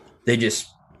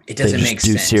doesn't make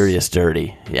sense. Sirius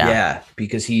dirty. Yeah. Yeah,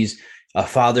 because he's a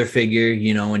father figure,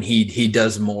 and he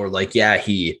does more like,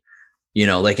 he,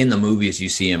 like in the movies, you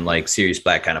see him like Sirius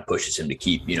Black kind of pushes him to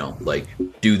keep, like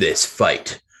do this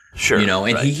fight, sure.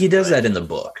 And he does that in the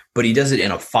book, but he does it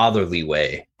in a fatherly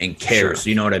way and cares,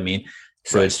 you know what I mean?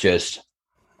 So it's just,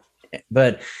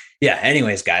 but yeah,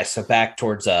 anyways, guys, so back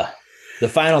towards, the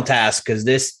final task, because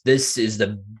this is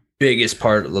the biggest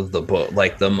part of the book,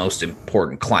 like the most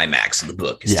important climax of the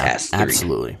book is task 3.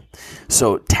 Absolutely.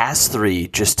 So task 3,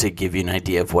 just to give you an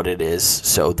idea of what it is,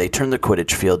 so they turn the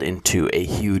Quidditch field into a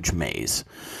huge maze,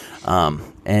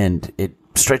 and it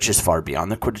stretches far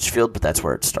beyond the Quidditch field, but that's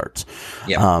where it starts.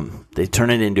 Yeah. They turn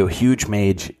it into a huge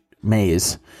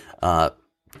maze,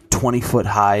 20-foot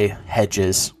high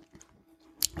hedges.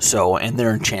 So, and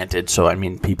they're enchanted. So, I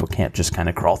mean, people can't just kind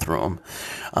of crawl through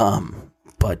them.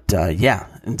 But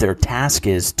their task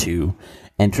is to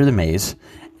enter the maze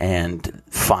and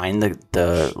find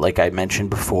the like I mentioned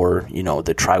before,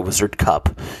 the Triwizard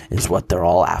Cup is what they're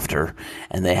all after.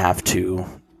 And they have to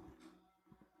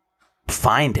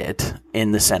find it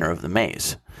in the center of the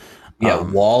maze. Yeah,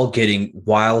 while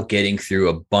getting through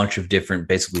a bunch of different,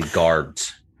 basically,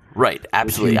 guards. Right,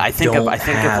 absolutely. I think of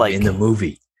like in the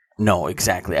movie. No,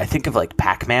 exactly. I think of like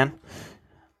Pac-Man.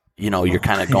 You're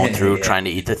kind of going through trying to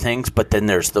eat the things, but then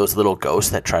there's those little ghosts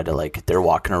that try to they're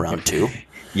walking around too.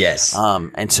 Yes.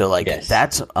 And so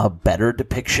that's a better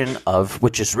depiction of,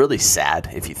 which is really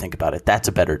sad if you think about it. That's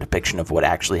a better depiction of what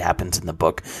actually happens in the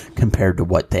book compared to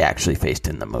what they actually faced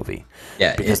in the movie.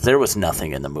 Yeah. Because there was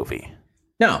nothing in the movie.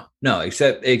 No,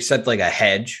 except like a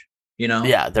hedge,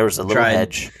 Yeah, there was a little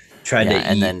hedge. Tried to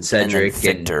eat then Cedric and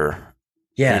then Victor.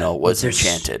 Was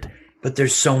enchanted. But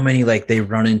there's so many, they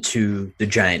run into the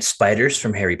giant spiders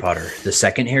from Harry Potter, the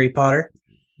second Harry Potter.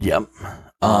 Yep.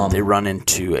 They run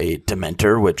into a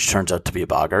Dementor, which turns out to be a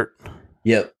Boggart.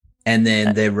 Yep. And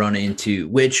then they run into,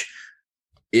 which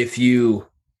if you,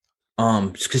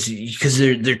 because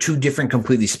they're 2 different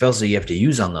completely spells that you have to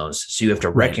use on those. So you have to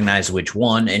recognize which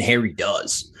one, and Harry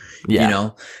does. Yeah. You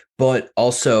know, but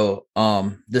also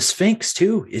the Sphinx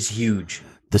too is huge.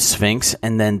 The Sphinx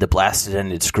and then the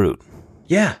blasted-ended Scroot.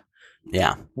 Yeah.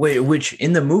 Yeah. Which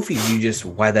in the movie,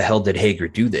 why the hell did Hager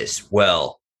do this?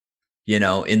 Well, you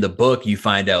know, in the book, you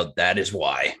find out that is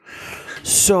why.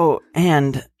 So,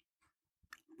 and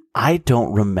I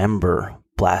don't remember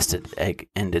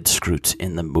blasted-ended Scroots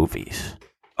in the movies.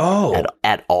 Oh.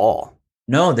 At all.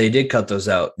 No, they did cut those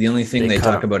out. The only thing they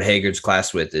talk 'em. about Haggard's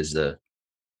class with is the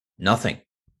nothing.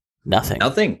 Nothing.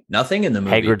 Nothing in the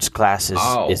movie. Haggard's class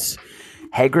is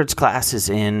Haggard's class is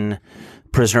in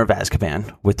Prisoner of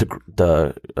Azkaban with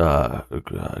the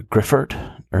Grifford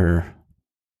or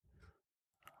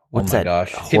what's that?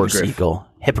 Gosh. Horse Hippogriff. eagle.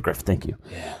 Hippogriff, thank you.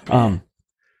 Yeah.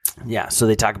 Yeah, so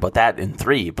they talk about that in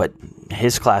 3, but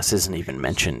his class isn't even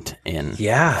mentioned in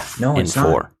No, in it's 4.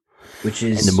 not. Which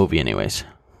is in the movie anyways.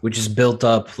 Which is built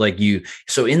up like you.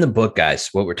 So in the book, guys,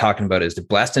 what we're talking about is the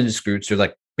blasted-ended Scroots are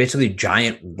like basically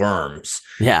giant worms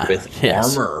with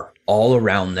armor all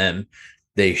around them.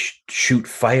 They shoot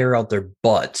fire out their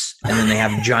butts, and then they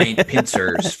have giant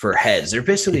pincers for heads. They're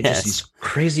basically just these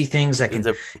crazy things that can,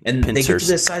 and they get to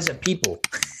the size of people.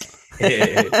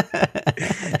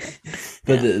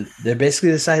 But they're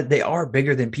basically the size. They are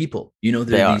bigger than people. You know,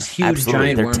 they're these huge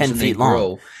giant they're worms. 10 feet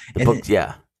long. The book,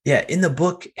 yeah. In the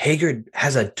book, Haggard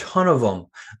has a ton of them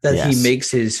that he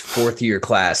makes his 4th year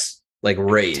class like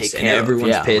raise, and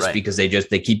everyone's pissed because they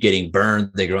keep getting burned.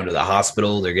 They go into the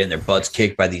hospital. They're getting their butts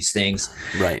kicked by these things.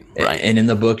 Right. And in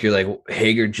the book, you're like,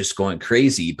 Haggard just going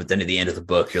crazy. But then at the end of the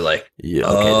book, you're like, this is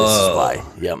why.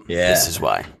 Yep. Yeah. This is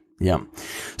why. Yeah.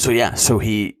 So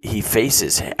he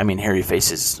faces, Harry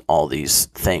faces all these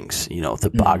things, you know, the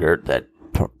boggart that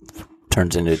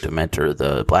turns into Dementor,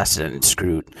 the blasted-ended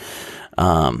Scroot.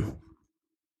 And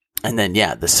then,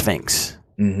 the Sphinx.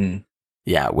 Mm-hmm.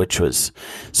 Yeah. Which was,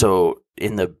 so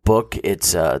in the book,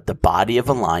 it's, the body of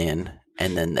a lion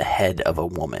and then the head of a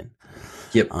woman.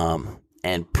 Yep.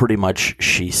 And pretty much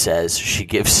she says, she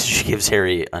gives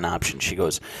Harry an option. She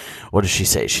goes, what does she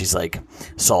say? She's like,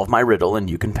 solve my riddle and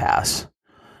you can pass.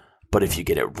 But if you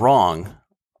get it wrong,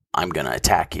 I'm going to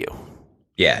attack you.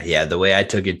 Yeah. The way I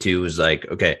took it too was like,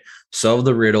 okay, solve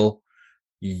the riddle.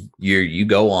 You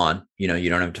go on, you know, you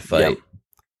don't have to fight. Yep.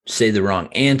 Say the wrong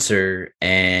answer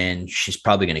and she's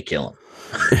probably going to kill him.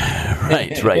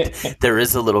 Right. There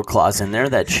is a little clause in there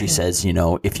that she says, you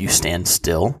know, if you stand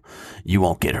still, you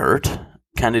won't get hurt.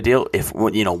 Kind of deal. If,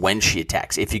 you know, when she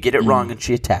attacks, if you get it wrong and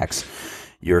she attacks,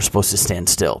 you're supposed to stand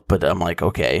still. But I'm like,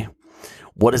 okay,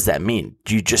 what does that mean?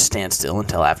 Do you just stand still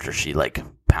until after she like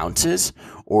pounces,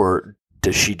 or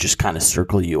does she just kind of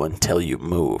circle you until you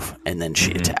move and then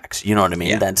she attacks? You know what I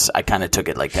mean? Yeah. I kind of took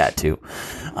it like that too.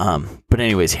 But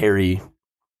anyways, Harry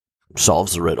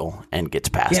solves the riddle and gets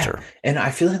past her. And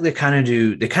I feel like they kind of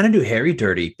do Harry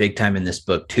dirty big time in this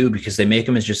book too, because they make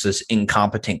him as just this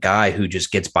incompetent guy who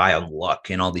just gets by on luck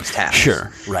in all these tasks.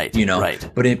 Sure. Right. You know, right.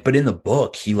 But in the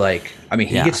book, he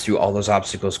gets through all those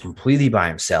obstacles completely by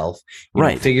himself.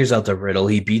 He figures out the riddle.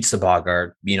 He beats the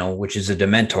boggart, you know, which is a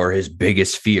Dementor, his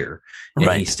biggest fear. And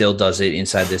he still does it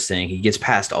inside this thing. He gets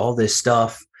past all this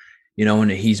stuff. You know,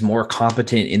 and he's more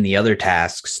competent in the other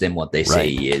tasks than what they say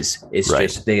he is. It's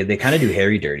just they kind of do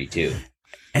Harry dirty too.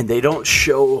 And they don't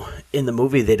show in the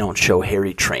movie. They don't show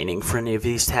Harry training for any of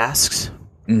these tasks,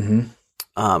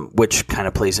 which kind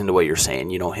of plays into what you're saying.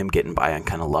 You know, him getting by on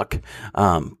kind of luck.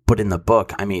 But in the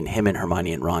book, I mean, him and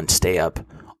Hermione and Ron stay up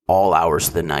all hours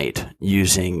of the night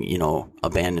using, you know,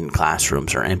 abandoned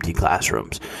classrooms or empty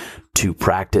classrooms to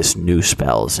practice new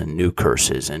spells and new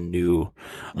curses and new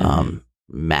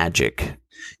magic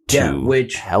to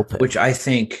help it. Which I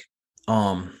think,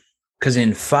 because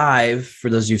in 5, for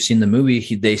those who've seen the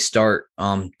movie, they start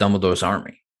Dumbledore's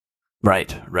army.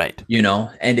 Right. You know,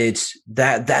 and it's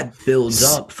that builds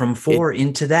up from 4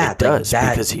 into that. It does,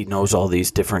 because he knows all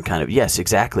these different kind of. Yes,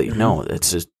 exactly. No,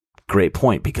 that's a great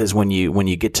point, because when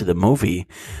you get to the movie,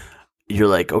 you're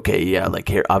like, okay, yeah, like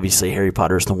here, obviously Harry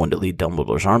Potter is the one to lead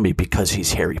Dumbledore's army because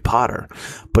he's Harry Potter.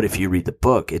 But if you read the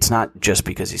book, it's not just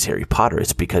because he's Harry Potter.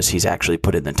 It's because he's actually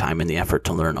put in the time and the effort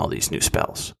to learn all these new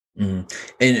spells. And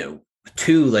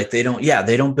 2, like they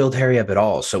don't build Harry up at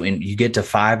all. So you get to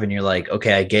 5 and you're like,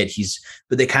 okay, I get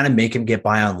but they kind of make him get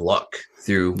by on luck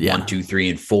through 1, 2, 3,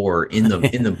 and 4 in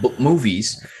the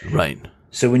movies. Right.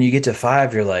 So when you get to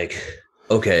 5, you're like,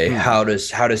 okay, how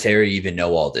does Harry even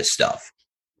know all this stuff?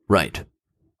 Right.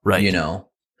 You know,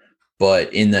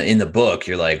 but in the book,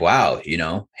 you're like, wow, you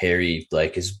know, Harry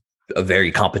like is a very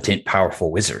competent,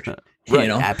 powerful wizard. Right. You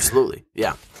know, absolutely,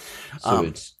 yeah. So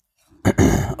it's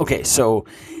okay. So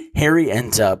Harry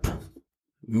ends up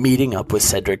meeting up with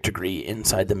Cedric Diggory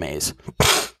inside the maze,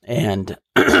 and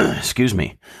excuse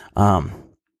me,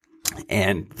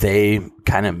 and they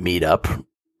kind of meet up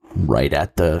right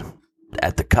at the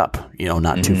cup,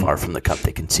 not too far from the cup.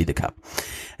 They can see the cup.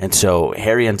 And so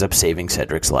Harry ends up saving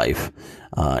Cedric's life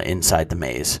inside the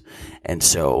maze. And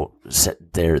so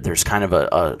there's kind of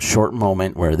a short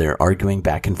moment where they're arguing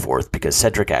back and forth because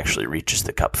Cedric actually reaches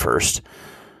the cup first.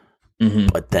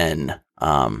 But then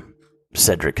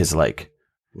Cedric is like,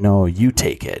 no, you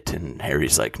take it. And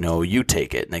Harry's like, no, you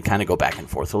take it. And they kind of go back and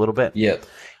forth a little bit. Yep.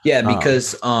 Yeah,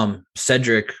 because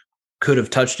Cedric could have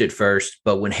touched it first,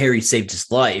 but when Harry saved his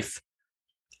life,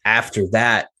 after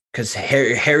that, because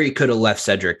Harry could have left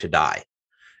Cedric to die.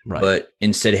 Right. But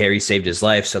instead, Harry saved his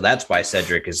life. So that's why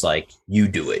Cedric is like, you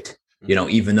do it,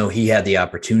 even though he had the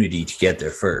opportunity to get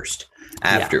there first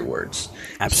afterwards. Yeah,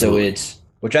 absolutely. So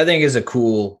which I think is a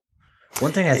cool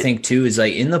one thing. I think, too, is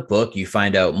like in the book, you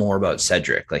find out more about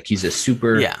Cedric. Like he's a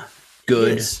super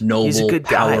good, noble, good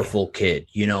powerful kid,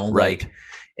 right. Like,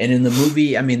 and in the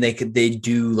movie, I mean, they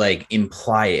do like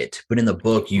imply it, but in the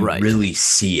book, you really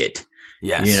see it.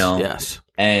 Yes. Yes.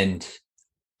 And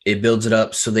it builds it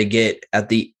up. So they get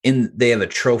they have a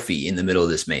trophy in the middle of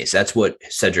this maze. That's what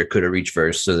Cedric could have reached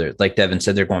first. So they're, like Devin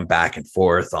said, they're going back and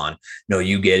forth on, no,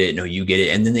 you get it. No, you get it.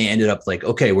 And then they ended up like,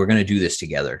 okay, we're going to do this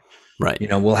together. Right.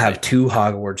 We'll have 2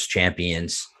 Hogwarts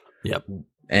champions. Yep.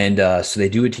 And so they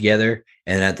do it together.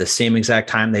 And at the same exact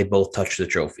time, they both touch the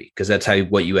trophy because that's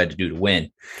what you had to do to win.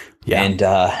 Yeah. And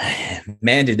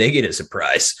man, did they get a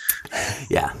surprise.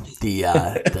 Yeah.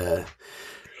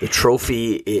 The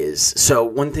trophy is, so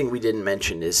one thing we didn't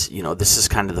mention is, this is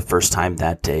kind of the first time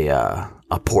that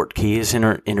a port key is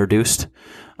introduced.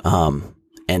 At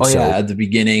the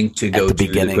beginning to go to the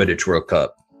Quidditch World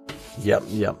Cup. Yep.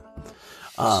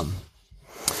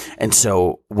 And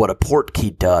so what a port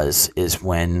key does is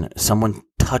when someone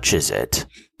touches it,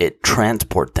 it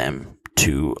transports them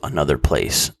to another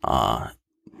place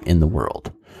in the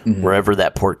world. Wherever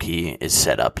that port key is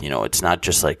set up, it's not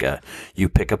just like you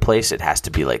pick a place, it has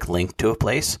to be like linked to a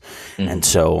place. And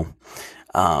so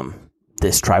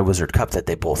this Triwizard Cup that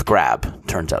they both grab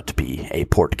turns out to be a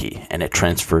port key, and it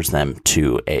transfers them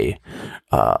to a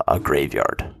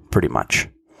graveyard pretty much.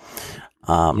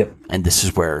 And this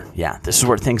is where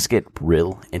things get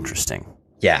real interesting.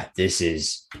 Yeah, this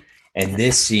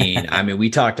scene, I mean,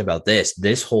 we talked about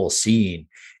this whole scene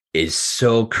is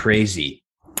so crazy.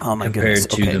 Oh my compared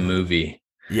goodness. to the movie.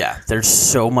 Yeah, there's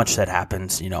so much that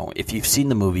happens. If you've seen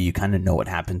the movie, you kind of know what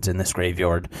happens in this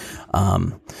graveyard.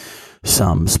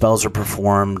 Some spells are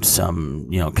performed,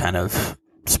 some, kind of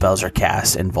spells are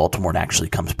cast, and Voldemort actually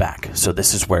comes back. So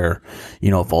this is where,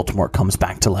 Voldemort comes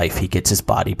back to life. He gets his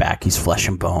body back. He's flesh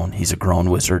and bone. He's a grown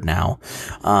wizard now.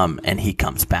 And he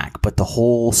comes back. But the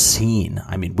whole scene,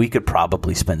 I mean, we could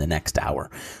probably spend the next hour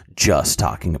just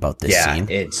talking about this scene.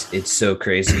 Yeah, it's so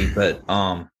crazy. But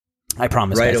I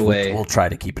promise right guys, away we'll try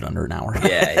to keep it under an hour.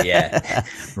 Yeah.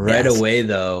 Right away,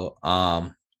 though,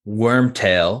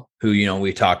 Wormtail, who,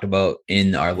 we talked about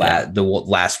in our the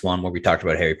last one where we talked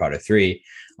about Harry Potter 3,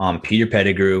 Peter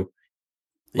Pettigrew,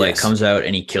 comes out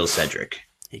and he kills Cedric.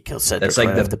 He kills Cedric. That's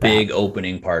like the big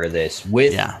opening part of this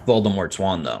with Voldemort's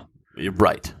wand, though. You're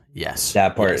right. Yes.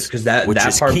 That part, because that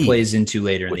part plays into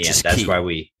later in the end. That's why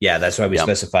we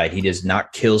specified he does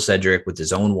not kill Cedric with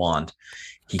his own wand.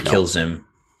 He kills him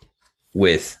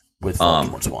with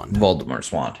Voldemort's wand.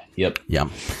 Voldemort's wand. Yep. Yeah.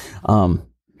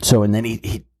 So and then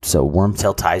so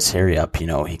Wormtail ties Harry up.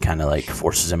 He kind of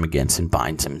forces him against and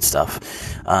binds him and stuff.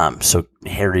 So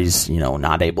Harry's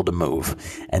not able to move,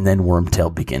 and then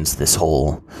Wormtail begins this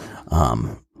whole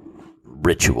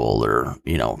ritual or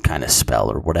kind of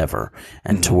spell or whatever,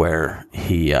 and to where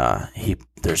he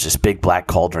there's this big black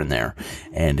cauldron there,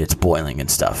 and it's boiling and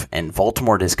stuff. And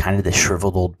Voldemort is kind of this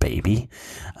shriveled old baby.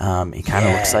 He kind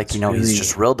of looks like really, he's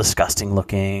just real disgusting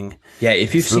looking. Yeah,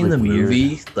 if you've seen the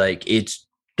movie,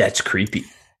 that's creepy.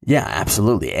 Yeah,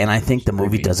 absolutely. And I think the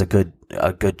movie does a good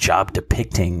job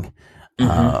depicting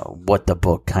what the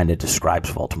book kind of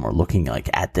describes Voldemort looking like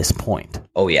at this point.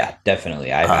 Oh yeah,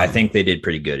 definitely. I think they did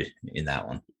pretty good in that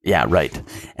one. Yeah, right.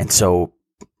 And so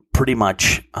pretty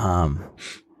much,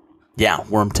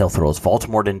 Wormtail throws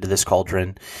Voldemort into this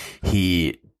cauldron.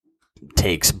 He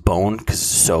takes bone,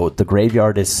 so the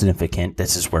graveyard is significant.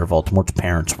 This is where Voldemort's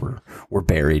parents were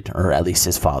buried, or at least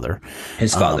his father.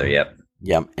 His father, yep.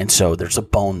 Yep. And so there's a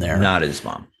bone there. Not his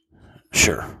mom.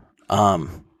 Sure.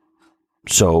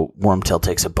 So Wormtail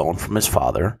takes a bone from his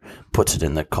father, puts it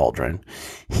in the cauldron.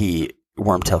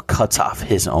 Wormtail cuts off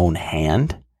his own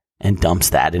hand and dumps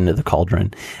that into the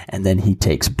cauldron. And then he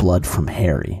takes blood from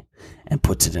Harry and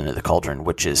puts it into the cauldron,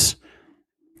 which is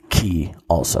key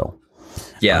also.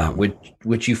 Yeah,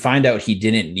 which you find out he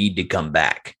didn't need to come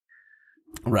back.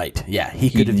 Right. Yeah. He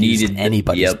could have used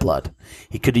anybody's blood.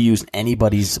 He could have used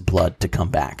anybody's blood to come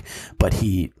back, but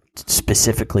he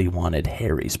specifically wanted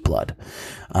Harry's blood.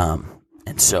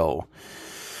 And so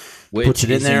puts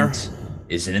it in there.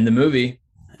 Isn't in the movie.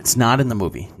 It's not in the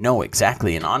movie. No,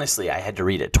 exactly. And honestly, I had to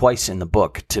read it twice in the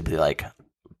book to be like,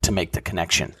 to make the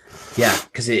connection. Yeah.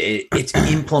 Cause it's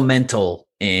implemental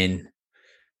in,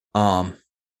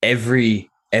 every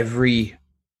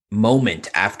moment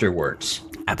afterwards.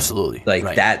 Absolutely. Like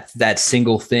right. that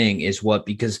single thing is what,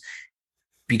 because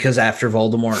after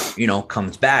Voldemort,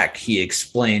 comes back, he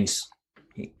explains,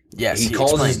 he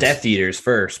calls his Death Eaters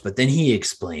first, but then he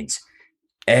explains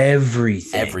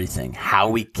everything,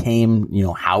 how he came,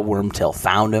 how Wormtail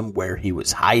found him, where he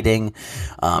was hiding,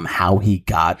 how he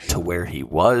got to where he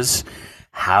was,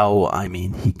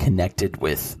 he connected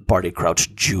with Barty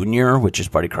Crouch Jr., which is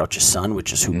Barty Crouch's son,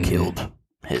 which is who killed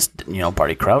his,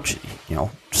 Barty Crouch,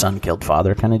 son killed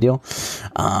father kind of deal.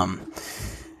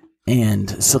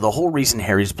 And so the whole reason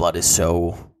Harry's blood is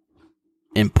so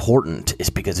important is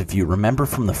because if you remember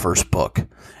from the first book,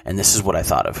 and this is what I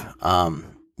thought of,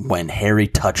 when Harry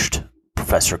touched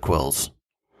Professor Quirrell's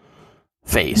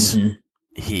face,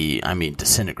 he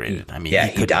disintegrated.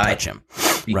 He couldn't touch him.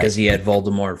 Because he had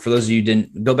Voldemort. For those of you who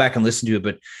didn't go back and listen to it,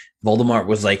 but Voldemort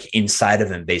was like inside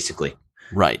of him, basically.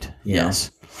 Right.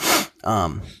 Yes.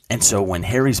 And so when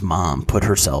Harry's mom put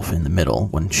herself in the middle,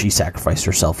 when she sacrificed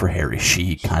herself for Harry,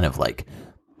 she kind of like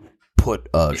put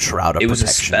a shroud of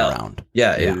protection around.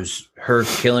 Yeah, it was her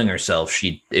killing herself.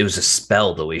 It was a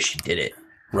spell the way she did it.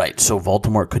 Right. So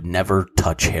Voldemort could never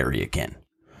touch Harry again.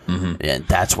 And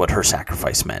that's what her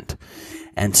sacrifice meant.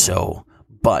 And so,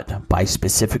 but by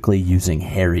specifically using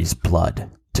Harry's blood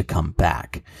to come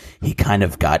back, he kind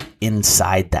of got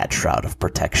inside that shroud of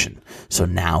protection. So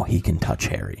now he can touch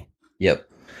Harry. Yep.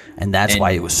 And that's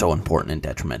why it was so important and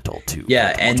detrimental to.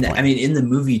 Yeah. And plan. In the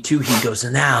movie too, he goes,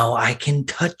 now I can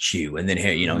touch you. And then,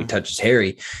 he touches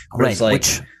Harry. But it's like,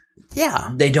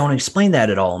 they don't explain that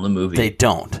at all in the movie. They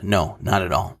don't. No, not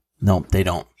at all. No, they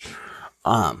don't.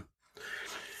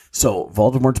 So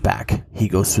Voldemort's back. He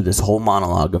goes through this whole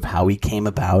monologue of how he came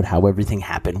about, how everything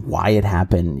happened, why it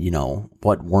happened,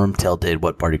 what Wormtail did,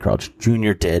 what Barty Crouch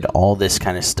Jr. did, all this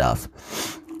kind of stuff.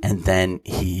 And then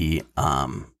he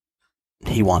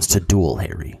wants to duel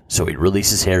Harry. So he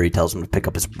releases Harry, tells him to pick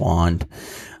up his wand,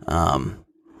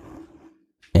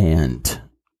 and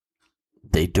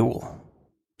they duel.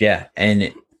 Yeah,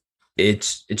 and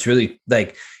it's really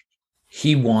like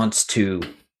he wants to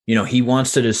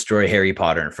destroy Harry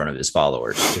Potter in front of his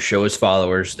followers, to show his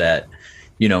followers that,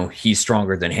 he's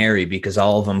stronger than Harry, because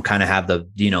all of them kind of have the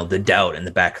doubt in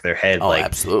the back of their head. Oh, like,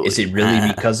 absolutely. Is it really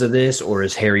because of this, or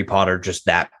is Harry Potter just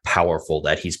that powerful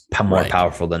that he's more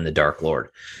powerful than the Dark Lord?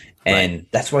 And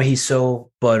that's why he's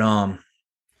so, but, and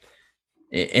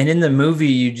in the movie,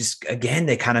 you just, again,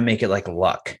 they kind of make it like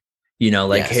luck,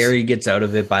 Harry gets out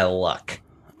of it by luck.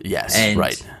 Yes.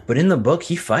 But in the book,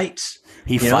 he fights.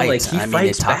 He fights.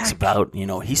 It talks about,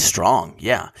 he's strong.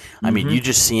 Yeah. You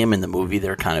just see him in the movie.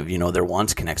 They're kind of, their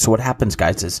wands connect. So what happens,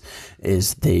 guys,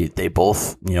 is they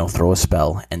both, throw a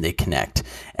spell and they connect,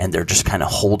 and they're just kind of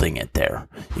holding it there.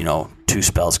 Two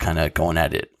spells kind of going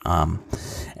at it.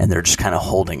 And they're just kind of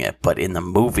holding it. But in the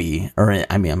movie,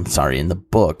 in the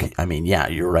book,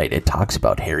 you're right. It talks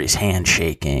about Harry's hand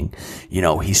shaking.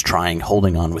 He's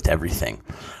holding on with everything.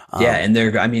 And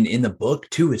they're, in the book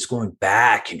too, it's going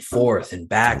back and forth and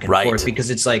back and forth, because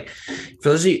it's like, for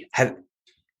those of you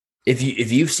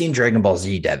if you've seen Dragon Ball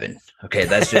Z, Devin, okay,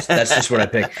 that's just what I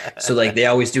pick. So like, they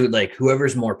always do it, like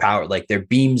whoever's more power, like their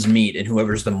beams meet, and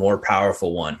whoever's the more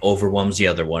powerful one overwhelms the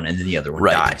other one, and then the other one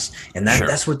dies. And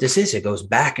that's what this is. It goes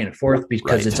back and forth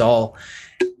because it's all,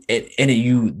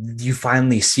 you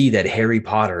finally see that Harry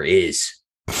Potter is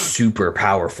super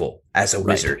powerful as a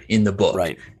wizard in the book,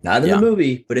 not in the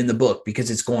movie, but in the book, because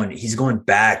he's going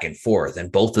back and forth,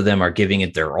 and both of them are giving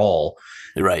it their all.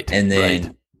 And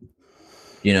then,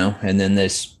 and then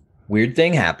this weird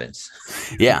thing happens.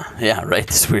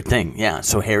 This weird thing. Yeah.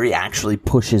 So Harry actually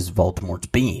pushes Voldemort's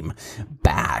beam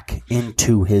back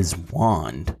into his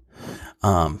wand.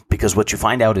 Because what you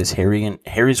find out is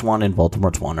Harry's wand and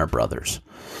Voldemort's wand are brothers.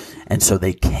 And so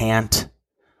they can't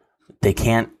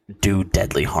do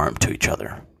deadly harm to each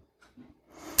other.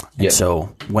 And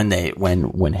so when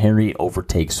Harry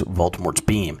overtakes Voldemort's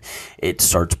beam, it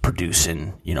starts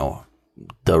producing,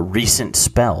 the recent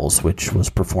spells, which was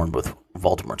performed with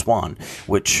Voldemort's wand,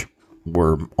 which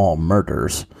were all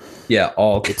murders. Yeah,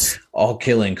 all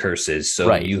killing curses.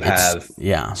 So you have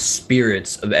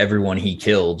spirits of everyone he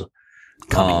killed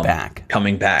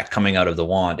coming out of the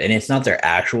wand, and it's not their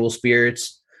actual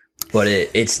spirits, but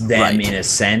it's them in a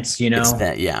sense, you know. It's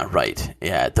that, yeah, right,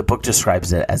 yeah. The book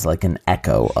describes it as like an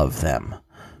echo of them,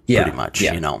 pretty much,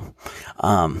 you know.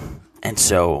 And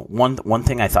so one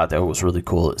thing I thought that was really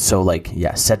cool. So like,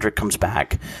 yeah, Cedric comes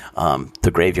back,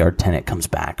 the graveyard tenant comes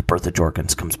back, Bertha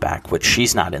Jorkins comes back, which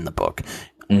she's not in the book.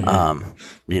 You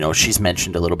know, she's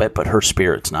mentioned a little bit, but her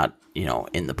spirit's not, you know,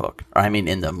 in the book. Or I mean,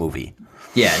 in the movie.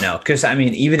 Yeah, no, because I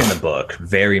mean, even in the book,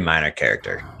 very minor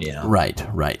character, you know. Right.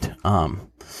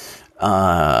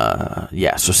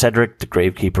 Yeah, so Cedric, the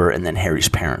Gravekeeper, and then Harry's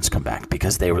parents come back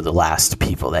because they were the last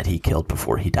people that he killed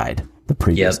before he died the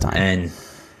previous time.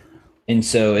 And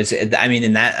so it's, I mean,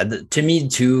 in that, to me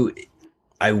too,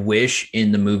 I wish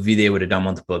in the movie they would have done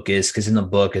what the book is, because in the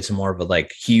book it's more of a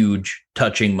like huge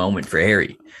touching moment for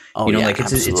Harry. Oh, you know, yeah, like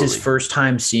it's his first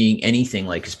time seeing anything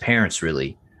like his parents,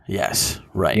 really. Yes,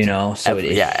 right. You know, so it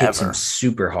hits him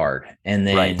super hard. And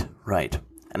then right.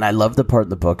 And I love the part in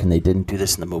the book, and they didn't do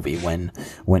this in the movie,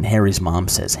 when Harry's mom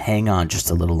says, "Hang on just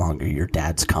a little longer, your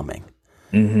dad's coming."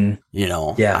 You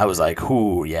know, I was like,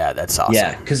 "Ooh, yeah, that's awesome."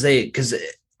 Yeah, because the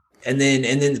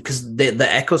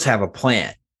Echoes have a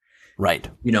plan, right?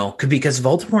 You know, because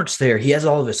Voldemort's there, he has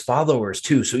all of his followers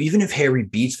too. So even if Harry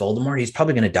beats Voldemort, he's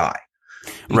probably going to die.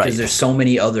 Because there's so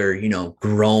many other, you know,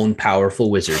 grown,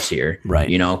 powerful wizards here, right?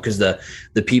 You know, because the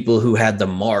people who had the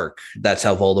mark, that's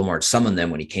how Voldemort summoned them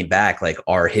when he came back, like,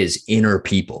 are his inner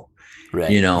people,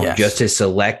 right? You know, just a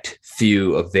select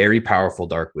few of very powerful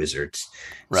dark wizards,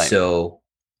 right? So,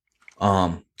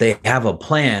 they have a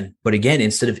plan, but again,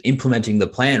 instead of implementing the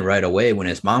plan right away when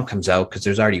his mom comes out, because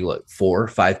there's already what 4 or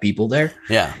 5 people there,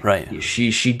 yeah, right.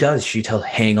 She tells,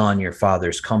 "Hang on, your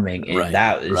father's coming," and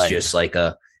that is just like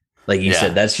a. Like you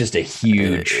said, that's just a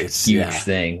huge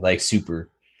thing, like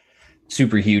super,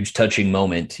 super huge, touching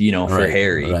moment, you know, for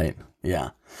Harry. Right.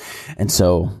 Yeah. And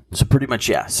so pretty much,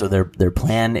 yeah. So their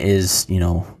plan is, you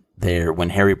know, when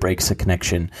Harry breaks the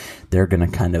connection, they're going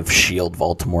to kind of shield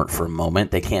Voldemort for a moment.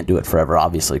 They can't do it forever,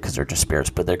 obviously, because they're just spirits,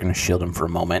 but they're going to shield him for a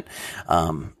moment.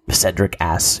 Cedric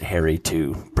asks Harry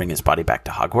to bring his body back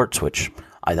to Hogwarts, which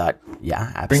I thought,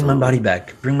 yeah, absolutely. Bring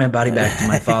my body back to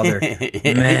my father.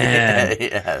 Man.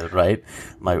 Yeah, right?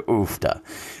 My oofda.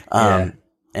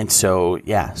 And so,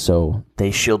 so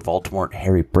they shield Voldemort.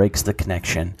 Harry breaks the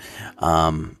connection,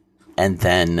 and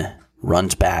then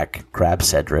runs back, grabs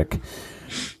Cedric,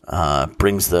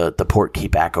 brings the portkey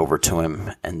back over to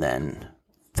him, and then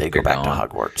they go back to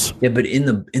Hogwarts. Yeah, but in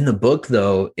the book,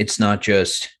 though, it's not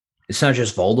just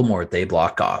Voldemort they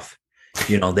block off.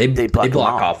 You know, they block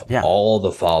off all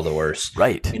the followers.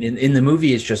 Right. And in the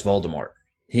movie, it's just Voldemort,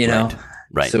 you know?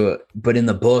 Right. So, but in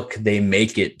the book, they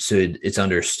make it so it's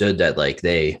understood that, like,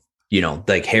 they, you know,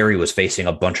 like Harry was facing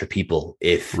a bunch of people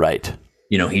if,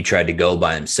 you know, he tried to go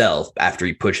by himself after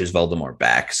he pushes Voldemort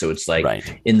back. So it's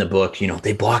like in the book, you know,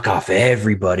 they block off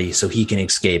everybody so he can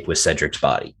escape with Cedric's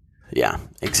body. Yeah,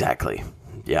 exactly.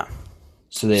 Yeah.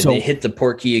 So they hit the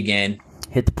portkey again.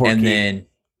 And then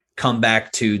come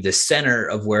back to the center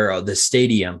of where the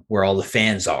stadium, where all the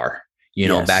fans are, you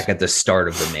know, back at the start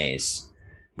of the maze.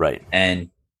 Right.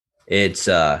 And it's,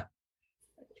 I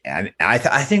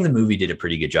think the movie did a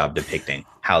pretty good job depicting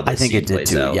how this scene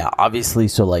plays out. Yeah, obviously.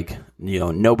 So, like, you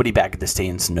know, nobody back at the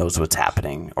stands knows what's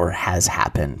happening or has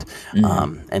happened.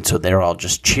 And so they're all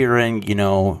just cheering, you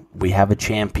know, we have a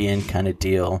champion kind of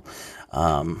deal.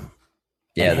 The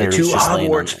 2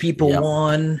 Hogwarts people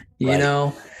won, you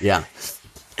know? Yeah.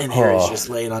 And Harry's just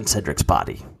laying on Cedric's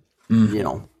body, you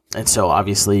know. And so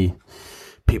obviously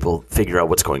people figure out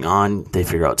what's going on. They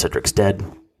figure out Cedric's dead.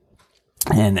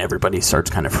 And everybody starts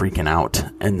kind of freaking out.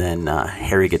 And then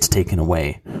Harry gets taken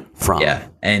away from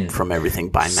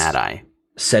everything by Mad Eye.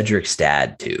 Cedric's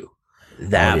dad, too.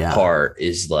 That part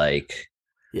is like...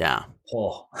 Yeah.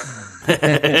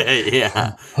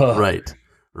 Yeah.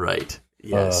 Right.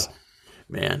 Yes.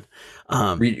 Man.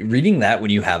 Reading that when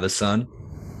you have a son...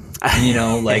 you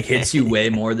know, like hits you way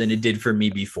more than it did for me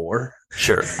before.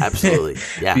 Sure, absolutely.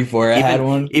 Yeah. Before I had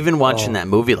one. Even watching that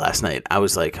movie last night, I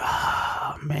was like,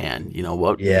 oh, man, you know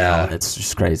what? Yeah. You know, it's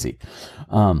just crazy.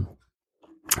 So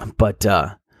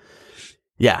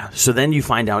then you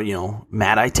find out, you know,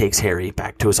 Mad Eye takes Harry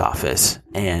back to his office,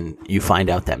 and you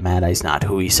find out that Mad Eye's not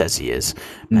who he says he is.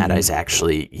 Mad Eye's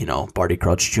actually, you know, Barty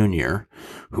Crouch Jr.,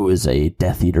 who is a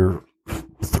Death Eater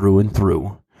through and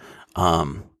through.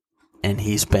 And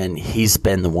he's been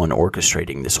the one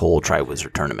orchestrating this whole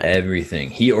Triwizard Tournament.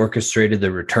 Everything. He orchestrated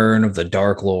the return of the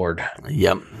Dark Lord.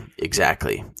 Yep,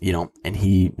 exactly. You know, and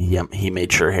he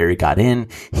made sure Harry got in.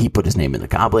 He put his name in the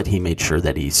goblet. He made sure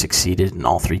that he succeeded in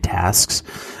all 3 tasks.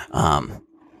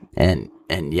 And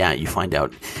yeah, you find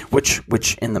out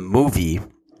which in the movie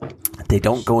they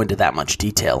don't go into that much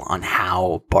detail on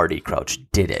how Barty Crouch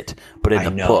did it, but in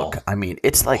the book, I mean,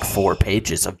 it's like 4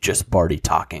 pages of just Barty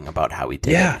talking about how he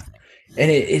did everything. And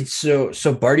it's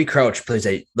so Barty Crouch plays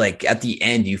like at the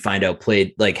end you find out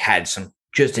had some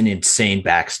just an insane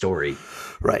backstory,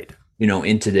 right?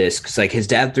 Into this, because like his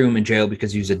dad threw him in jail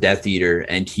because he was a Death Eater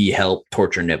and he helped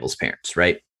torture Neville's parents,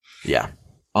 right? Yeah.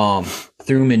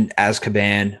 Threw him in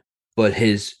Azkaban, but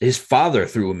his father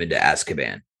threw him into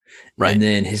Azkaban. Right. And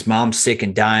then his mom's sick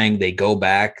and dying. They go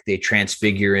back, they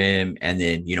transfigure him, and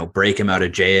then, break him out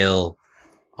of jail.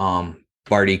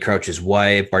 Barty Crouch's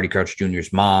wife, Barty Crouch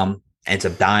Jr.'s mom, ends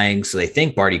up dying. So they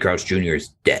think Barty Crouch Jr. is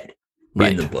dead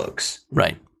in the books.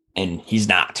 Right. And he's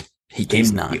not. He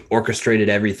orchestrated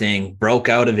everything, broke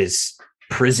out of his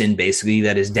prison, basically,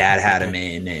 that his dad had him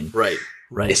in. And right.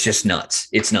 It's just nuts.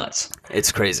 It's nuts.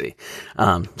 It's crazy.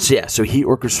 So he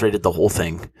orchestrated the whole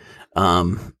thing.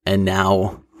 And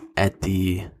now at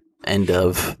the end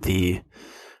of the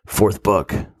 4th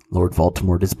book, Lord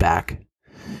Voldemort is back,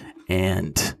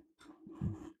 and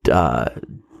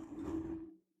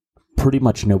pretty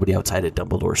much nobody outside of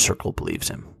Dumbledore's circle believes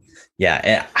him.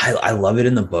 Yeah, I love it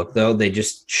in the book, though. They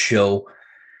just show,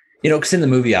 because in the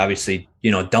movie, obviously,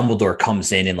 Dumbledore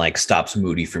comes in and like stops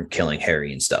Moody from killing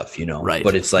Harry and stuff, Right.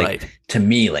 But it's like, to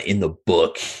me, like in the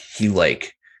book, he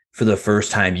like, for the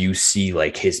first time, you see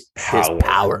like his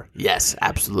power. Yes,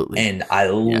 absolutely. And I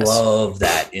love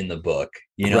that in the book.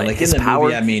 Like his in the power,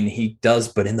 movie, I mean, he does,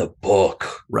 but in the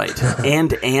book. Right.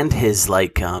 and his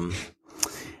like,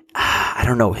 I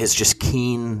don't know, his just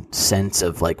keen sense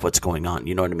of like what's going on.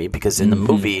 You know what I mean? Because in the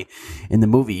movie,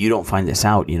 you don't find this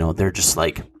out. They're just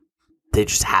like, they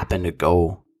just happen to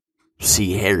go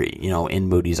see Harry, in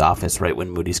Moody's office right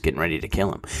when Moody's getting ready to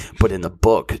kill him. But in the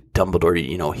book,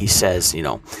 Dumbledore, he says,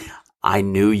 I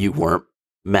knew you weren't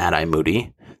Mad-Eye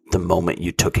Moody the moment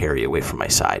you took Harry away from my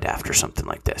side after something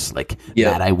like this. Like,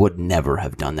 Mad-Eye would never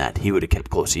have done that. He would have kept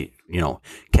close,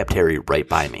 kept Harry right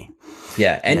by me.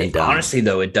 Yeah, and honestly,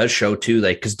 though, it does show, too,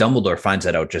 like, because Dumbledore finds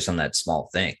that out just on that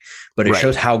small thing. But it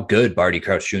shows how good Barty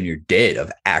Crouch Jr. did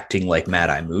of acting like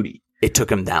Mad-Eye Moody. It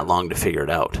took him that long to figure it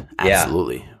out.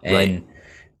 Absolutely. Yeah.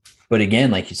 But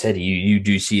again, like you said, you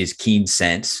do see his keen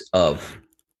sense of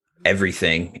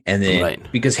everything. And then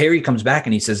because Harry comes back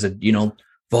and he says that,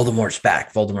 Voldemort's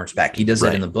back. He does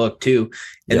that in the book too.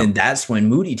 And then that's when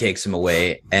Moody takes him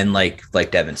away. And like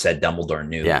Devin said, Dumbledore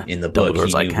knew in the book. He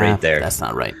knew right there. That's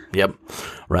not right. Yep.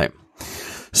 Right.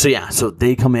 So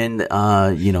they come in,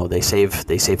 they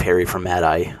save Harry from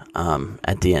Mad-Eye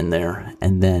at the end there.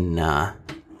 And then,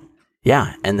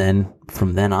 and then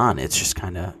from then on, it's just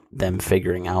kind of them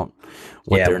figuring out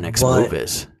what their next move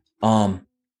is.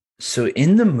 So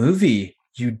in the movie,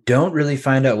 you don't really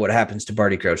find out what happens to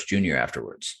Barty Crouch Jr.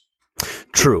 afterwards.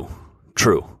 True.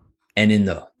 And in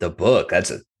the book, that's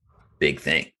a big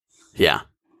thing. Yeah,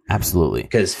 absolutely.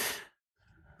 Because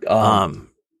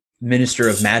Minister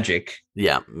of Magic.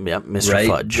 Yeah, Mr.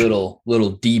 Fudge. Little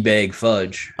D-bag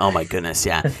Fudge. Oh my goodness,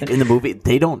 yeah. In the movie,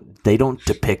 they don't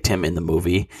depict him in the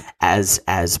movie as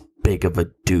big of a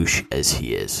douche as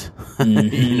he is. In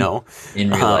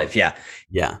real life, yeah.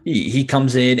 He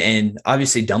comes in, and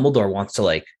obviously Dumbledore wants to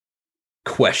like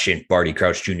question Barty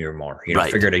Crouch Jr. more.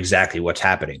 Figure out exactly what's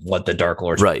happening, what the Dark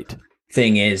Lord's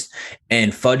thing is,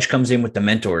 and Fudge comes in with the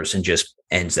Mentors and just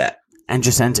ends that. And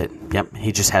just ends it. Yep.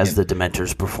 He just has the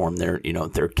Dementors perform their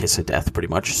kiss of death, pretty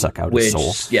much, suck out his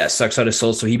soul. Yeah, sucks out his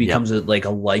soul. So he becomes a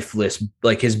lifeless,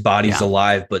 like his body's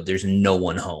alive, but there's no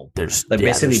one home. There's like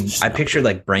basically, I picture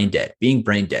like being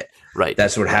brain dead. Right.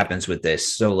 That's what happens with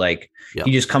this. So like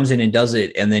he just comes in and does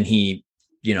it, and then he,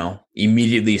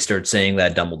 immediately starts saying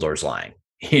that Dumbledore's lying,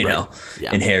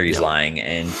 and Harry's lying,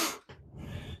 and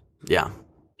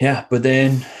but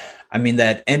then. I mean,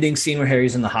 that ending scene where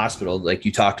Harry's in the hospital, like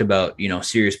you talked about,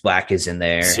 Sirius Black is in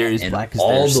there.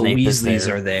 All the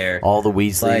Weasleys are there. All the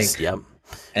Weasleys, yep.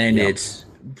 And it's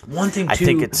one thing, too. I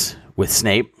think it's with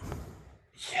Snape.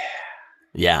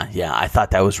 Yeah. I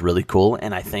thought that was really cool.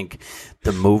 And I think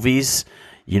the movies,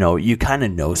 you kind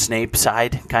of know Snape's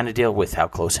side kind of deal with how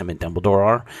close him and Dumbledore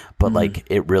are. But, like,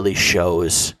 it really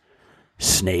shows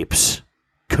Snape's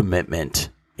commitment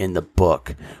in the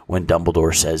book when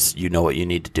Dumbledore says, you know what you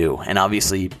need to do. And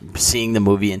obviously seeing the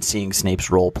movie and seeing Snape's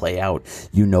role play out,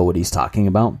 you know what he's talking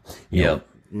about.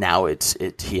 Now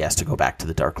he has to go back to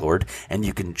the Dark Lord, and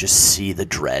you can just see the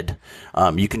dread.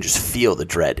 You can just feel the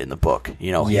dread in the book.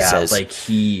 He says like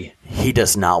he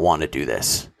does not want to do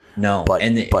this. No,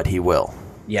 but he will.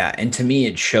 Yeah. And to me,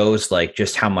 it shows like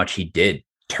just how much he did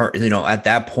turn, at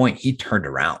that point he turned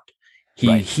around.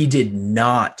 He did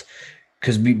not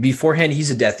because beforehand he's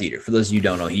a Death Eater. For those of you who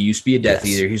don't know, he used to be a Death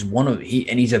Eater. He's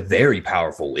he's a very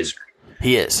powerful wizard.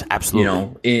 He is,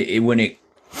 absolutely. You know,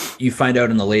 you find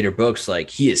out in the later books, like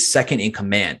he is second in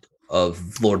command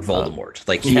of Lord Voldemort.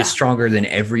 Like he is stronger than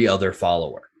every other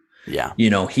follower. Yeah. You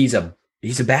know, he's a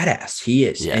badass. He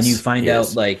is. Yes, and you find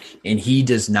out like, and he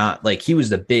does not, like, he was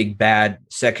the big bad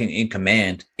second in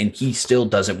command, and he still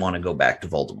doesn't want to go back to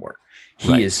Voldemort.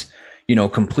 He is, you know,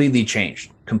 completely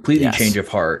changed change of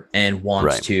heart, and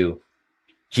wants to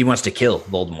kill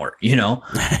Voldemort, you know?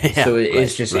 So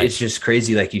it's just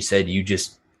crazy. Like you said, you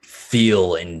just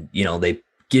feel, and, you know, they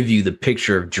give you the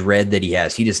picture of dread that he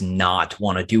has. He does not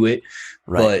want to do it,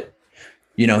 but,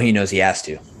 you know, he knows he has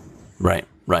to. Right.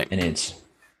 And it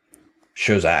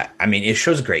shows that. I mean, it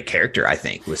shows a great character, I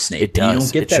think, with Snape. It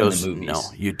does. You don't get that in the movies. No,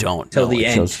 you don't. Till the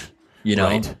end. You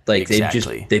know, like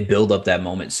exactly. they build up that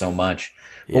moment so much.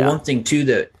 But one thing too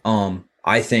that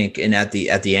I think, and at the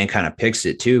end kind of picks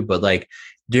it too, but like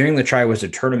during the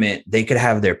Triwizard Tournament, they could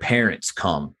have their parents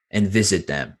come and visit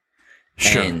them.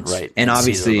 Sure, and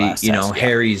obviously, you know,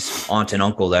 Harry's aunt and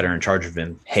uncle that are in charge of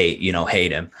him hate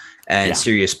him. And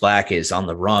Sirius Black is on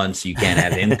the run, so you can't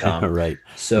have him come.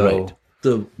 So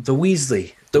the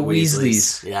Weasleys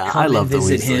I love and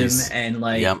visit the Weasleys. him, and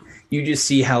like you just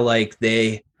see how like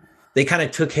they kind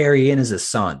of took Harry in as a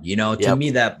son. You know, to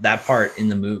me that part in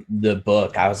the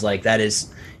book, I was like, that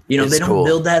is, you know, they don't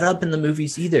build that up in the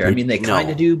movies either. I mean, they kind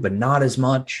of do, but not as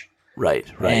much. Right.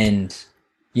 And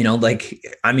you know, like,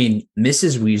 I mean,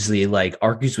 Mrs. Weasley like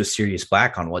argues with Sirius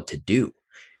Black on what to do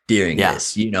during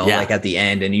this, you know, like at the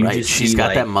end, and she's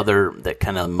got like, that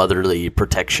kind of motherly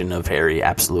protection of Harry.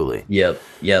 Absolutely. Yep.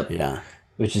 Yeah.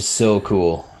 Which is so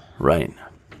cool. Right.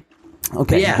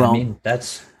 Okay. But well, I mean,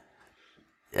 that's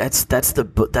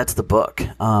the book.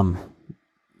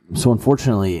 So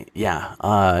unfortunately, you know,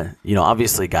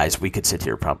 obviously, guys, we could sit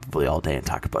here probably all day and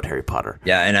talk about Harry Potter.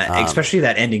 Yeah, and especially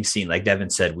that ending scene, like Devin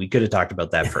said, we could have talked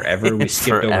about that forever. We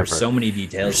skipped over so many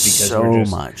details because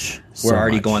we're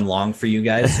already going long for you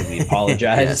guys, so we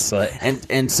apologize. But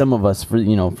and some of us, for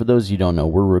those you don't know,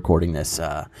 we're recording this.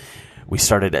 We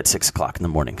started at 6 o'clock in the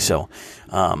morning, so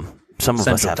some of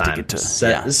Central us have time, to get to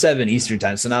 7 Eastern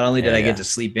time. So not only did I get to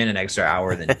sleep in an extra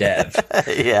hour than Dev,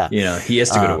 you know, he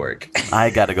has to go to work. I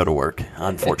got to go to work,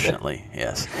 unfortunately.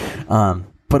 Yes.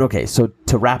 But okay. So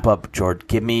to wrap up, George,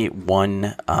 give me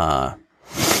one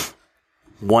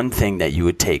thing that you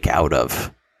would take out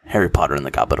of Harry Potter and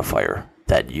the Goblet of Fire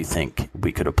that you think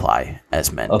we could apply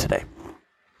as men today.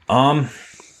 I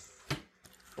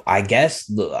guess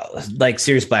like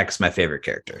Sirius Black is my favorite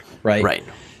character. Right.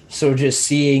 So just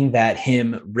seeing that,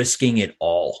 him risking it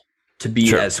all to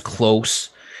be as close,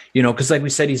 you know, because like we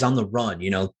said, he's on the run, you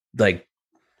know, like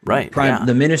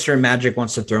the Minister of Magic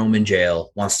wants to throw him in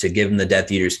jail, wants to give him the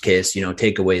Death Eater's kiss, you know,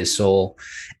 take away his soul.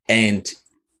 And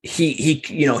he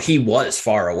you know, he was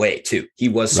far away too. He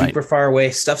was super far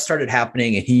away. Stuff started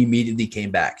happening and he immediately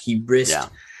came back. He risked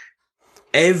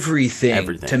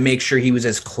everything to make sure he was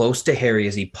as close to Harry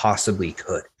as he possibly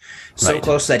could. So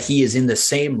close that he is in the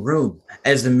same room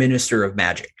as the Minister of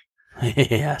Magic.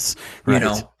 Yes. You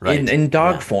know, in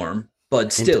dog form,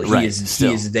 but still he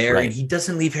is there, and he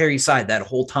doesn't leave Harry's side that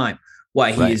whole time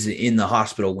while he is in the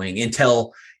hospital wing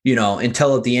until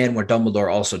at the end where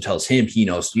Dumbledore also tells him, he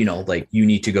knows, you know, like, you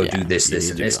need to go do this,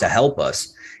 and this to help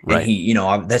us. And he, you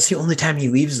know, that's the only time he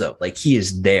leaves though. Like, he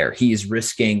is there. He is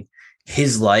risking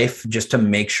his life just to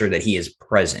make sure that he is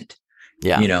present.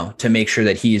 You know, to make sure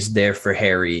that he is there for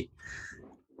Harry.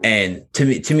 And to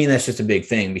me, that's just a big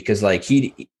thing, because like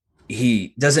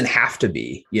he doesn't have to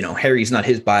be, you know, Harry's not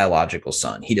his biological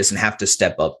son. He doesn't have to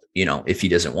step up, you know, if he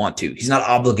doesn't want to. He's not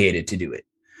obligated to do it.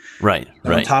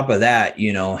 On top of that,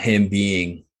 you know, him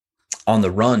being on the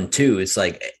run too, it's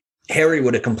like Harry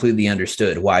would have completely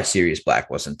understood why Sirius Black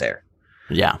wasn't there.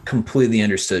 Completely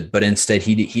understood. But instead,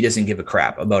 he doesn't give a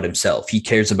crap about himself. He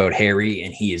cares about Harry,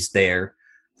 and he is there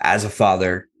as a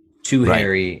father to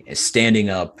Harry,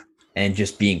 standing up and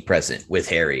just being present with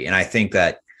Harry. And I think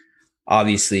that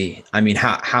obviously, I mean,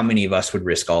 how many of us would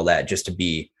risk all that just to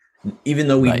be, even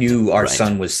though we knew our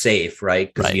son was safe,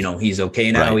 right? Because, you know, he's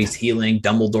okay now, he's healing.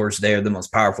 Dumbledore's there, the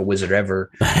most powerful wizard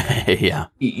ever.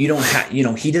 You don't have, you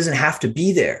know, he doesn't have to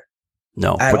be there.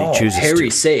 No, but he chooses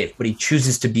Harry's safe, but he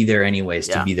chooses to be there anyways,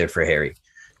 to be there for Harry.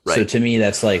 So to me,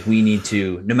 that's like, we need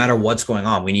to, no matter what's going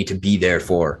on, we need to be there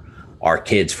for our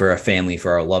kids, for our family,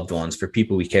 for our loved ones, for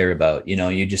people we care about. You know,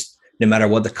 you just, no matter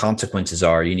what the consequences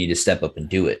are, you need to step up and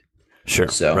do it.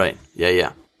 So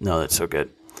Yeah. No, that's so good.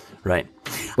 Right.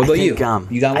 What about you? You got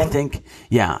one?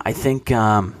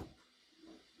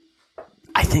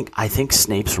 I think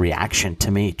Snape's reaction to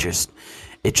me, just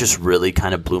it just really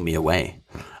kind of blew me away.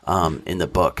 In the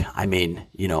book, I mean,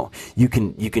 you know, you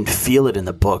can feel it in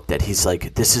the book that he's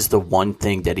like, this is the one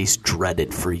thing that he's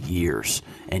dreaded for years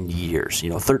and years,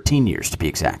 13 years to be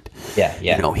exact. Yeah.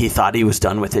 You know, he thought he was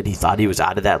done with it. He thought he was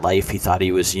out of that life. He thought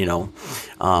he was,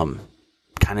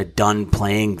 kind of done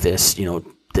playing this,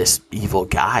 this evil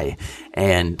guy.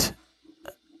 And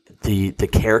the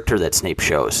character that Snape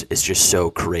shows is just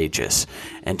so courageous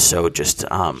and so just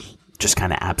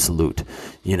kind of absolute,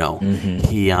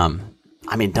 He,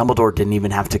 I mean, Dumbledore didn't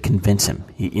even have to convince him.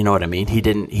 You know what I mean? He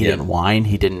didn't whine.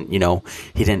 He didn't,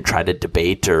 he didn't try to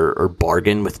debate or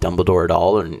bargain with Dumbledore at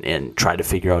all and try to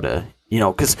figure out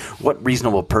because what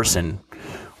reasonable person,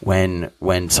 when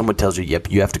someone tells you,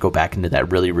 yep, you have to go back into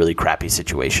that really, really crappy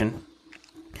situation,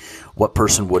 what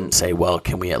person wouldn't say, well,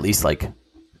 can we at least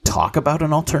talk about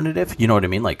an alternative? You know what I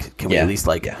mean? Can we at least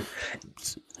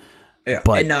Yeah,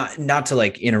 but and not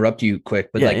to interrupt you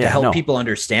quick, but to help people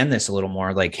understand this a little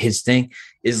more, his thing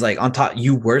is on top,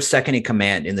 you were second in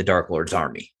command in the Dark Lord's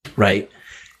army, right?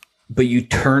 But you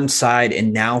turned side,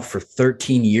 and now for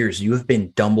 13 years, you have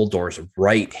been Dumbledore's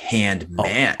right-hand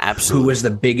man, absolutely, who was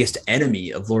the biggest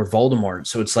enemy of Lord Voldemort.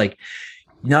 So it's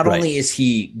not only is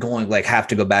he going have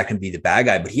to go back and be the bad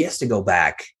guy, but he has to go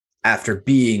back after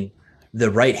being the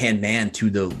right-hand man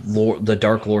to the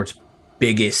Dark Lord's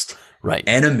biggest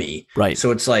enemy. Right. So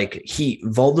it's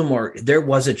Voldemort, there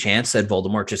was a chance that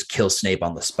Voldemort just kills Snape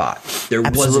on the spot. There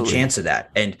was a chance of that.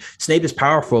 And Snape is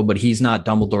powerful, but he's not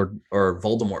Dumbledore or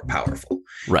Voldemort powerful.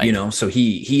 Right. So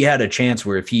he had a chance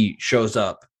where if he shows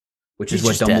up, which is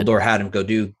what Dumbledore had him go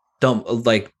do,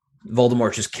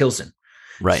 Voldemort just kills him.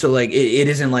 Right. So it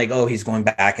isn't he's going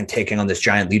back and taking on this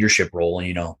giant leadership role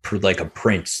and like a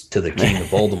prince to the king of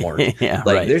Voldemort.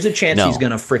 There's a chance he's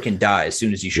gonna freaking die as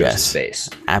soon as he shows his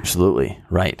face. Absolutely.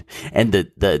 Right. And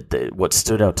the what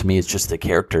stood out to me is just the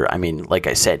character. I mean, like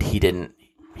I said, he didn't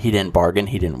bargain,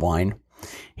 he didn't whine.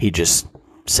 He just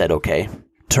said okay,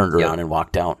 turned around and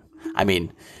walked out. I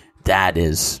mean, that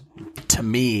is, to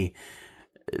me,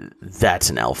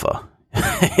 that's an alpha.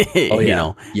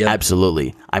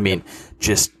 Absolutely. I mean,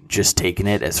 just taking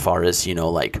it as far as,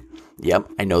 yep,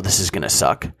 I know this is going to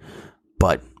suck,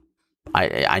 but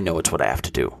I know it's what I have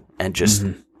to do. And just,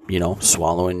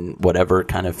 swallowing whatever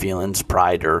kind of feelings,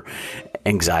 pride or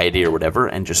anxiety or whatever,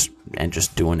 and just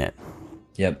doing it.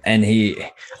 Yep. And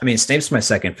Snape's my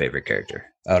second favorite character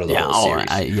out of the whole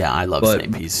series. I love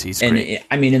Snape. He's great.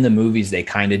 And in the movies they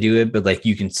kind of do it, but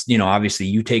you can, obviously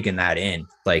you taking that in,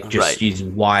 he's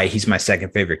why he's my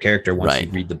second favorite character once you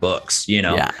read the books,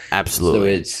 Yeah,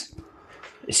 absolutely. So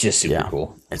it's just super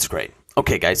cool. It's great.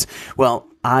 Okay, guys. Well,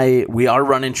 we are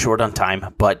running short on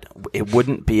time, but it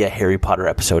wouldn't be a Harry Potter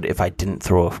episode if I didn't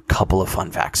throw a couple of fun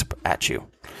facts at you.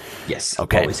 Yes.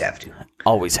 Okay. Always have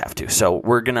to. So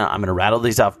I'm gonna rattle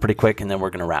these off pretty quick, and then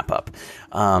we're gonna wrap up.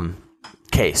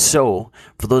 Okay. So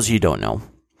for those of you who don't know,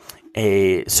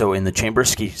 so in the Chamber of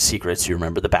Secrets, you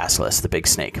remember the basilisk, the big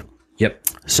snake. Yep.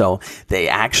 So they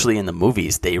actually, in the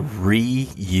movies, they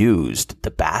reused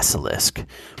the basilisk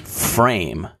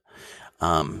frame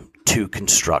to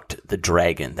construct the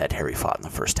dragon that Harry fought in the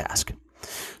first task.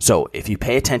 So if you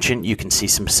pay attention, you can see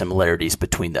some similarities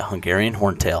between the Hungarian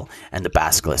horntail and the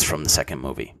basilisk from the second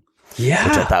movie. Yeah.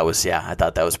 Which I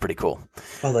thought that was pretty cool.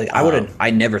 Well,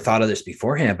 I never thought of this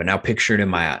beforehand, but now pictured in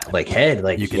my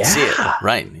head, you can see it.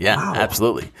 Right. Yeah, wow.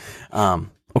 Absolutely.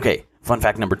 Okay. Fun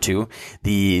fact number 2,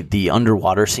 the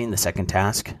underwater scene, the second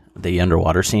task, the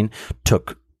underwater scene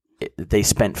they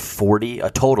spent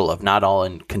a total of, not all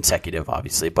in consecutive,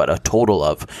 obviously, but a total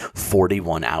of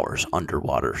 41 hours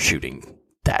underwater shooting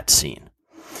that scene,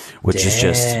 which is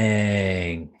just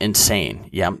insane.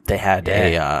 Yeah. They had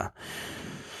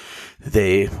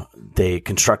they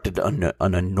constructed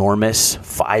an enormous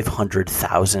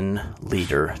 500,000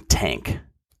 liter tank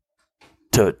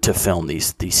to film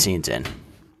these scenes in.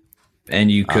 And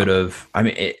you could have,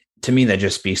 to me, that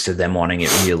just speaks to them wanting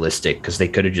it realistic, because they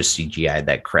could have just CGI'd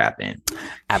that crap in.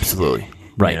 Absolutely.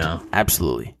 Right.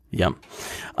 Absolutely. Yep.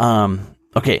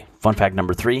 Okay. Fun fact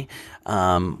number 3.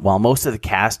 While most of the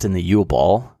cast in the Yule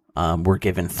Ball were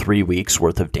given 3 weeks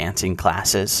worth of dancing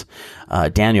classes,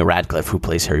 Daniel Radcliffe, who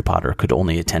plays Harry Potter, could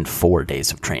only attend 4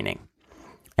 days of training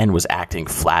and was acting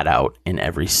flat out in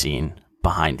every scene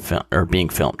being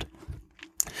filmed.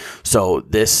 So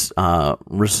this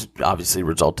obviously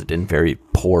resulted in very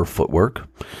poor footwork,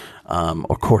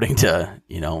 according to,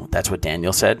 that's what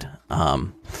Daniel said.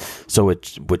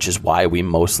 Which is why we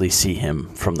mostly see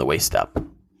him from the waist up,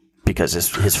 because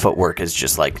his footwork is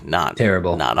just not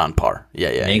terrible, not on par.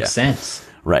 Yeah. Makes sense.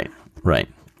 Right.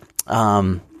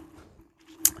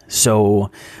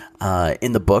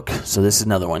 In the book, so this is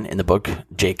another one. In the book,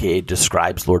 J.K.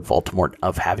 describes Lord Voldemort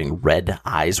of having red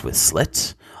eyes with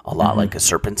slits, a lot like a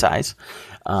serpent's eyes,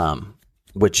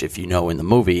 which, if you know in the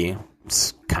movie,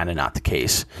 it's kind of not the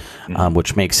case,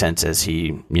 which makes sense as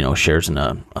he, shares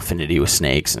an affinity with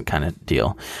snakes and kind of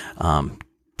deal.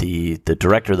 The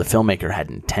director, the filmmaker, had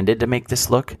intended to make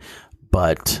this look,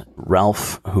 but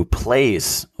Ralph, who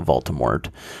plays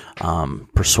Voldemort,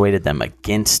 persuaded them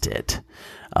against it.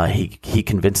 He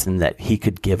convinced them that he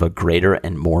could give a greater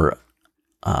and more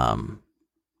a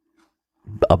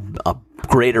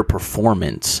greater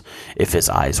performance if his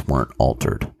eyes weren't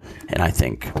altered, and I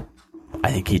think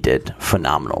he did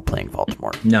phenomenal playing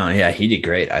Voldemort. No, yeah, he did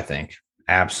great. I think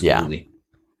absolutely.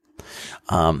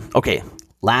 Yeah. Okay,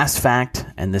 last fact,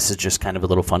 and this is just kind of a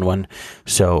little fun one.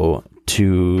 So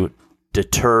to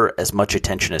deter as much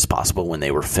attention as possible when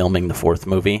they were filming the fourth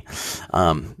movie,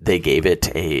 they gave it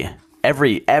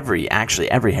every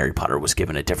Harry Potter was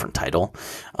given a different title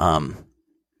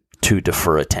to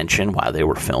defer attention while they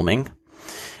were filming.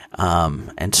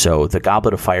 And so the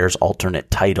Goblet of Fire's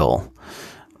alternate title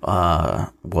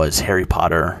was Harry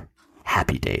Potter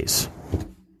Happy Days.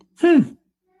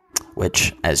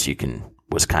 Which, as you can,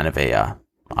 was kind of a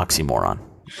oxymoron,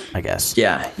 I guess.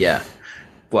 Yeah.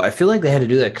 Well, I feel like they had to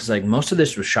do that because most of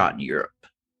this was shot in Europe,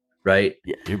 right?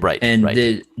 Yeah, you're right. And right.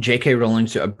 the J.K.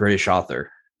 Rowling's a British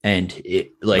author. And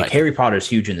Harry Potter's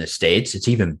huge in the States. It's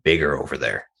even bigger over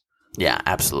there. Yeah,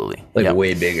 absolutely.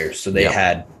 Way bigger. So they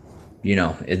had,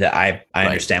 I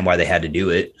understand why they had to do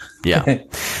it. Yeah.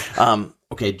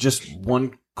 Okay, just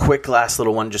one quick last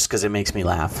little one just because it makes me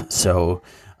laugh. So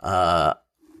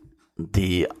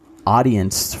the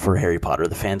audience for Harry Potter,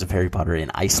 the fans of Harry Potter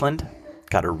in Iceland,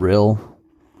 got a real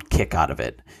kick out of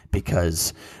it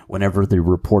because whenever the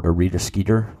reporter Rita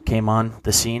Skeeter came on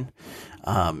the scene,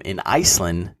 in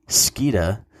Iceland,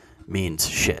 Skeeta means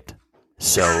shit.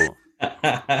 So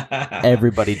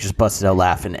everybody just busted out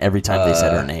laughing every time they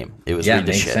said her name. It was Rita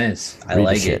makes shit. Sense. I Rita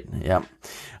like shit. it. Yep.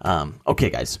 Okay,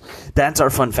 guys, that's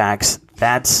our fun facts.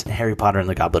 That's Harry Potter and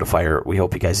the Goblet of Fire. We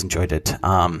hope you guys enjoyed it.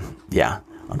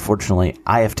 Unfortunately,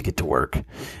 I have to get to work,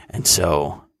 and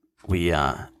so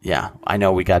I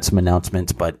know we got some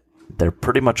announcements, but they're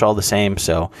pretty much all the same.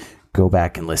 So go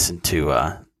back and listen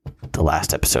to the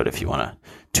last episode if you want to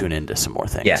tune into some more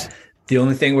things. Yeah. The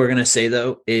only thing we're going to say,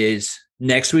 though, is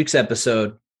next week's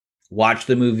episode, watch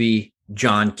the movie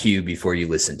John Q before you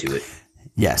listen to it.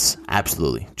 Yes,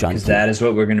 absolutely. John Q. That is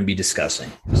what we're going to be discussing.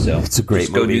 So it's a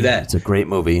great movie. Go do that. It's a great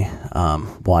movie.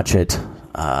 Watch it.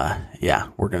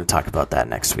 We're going to talk about that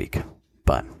next week.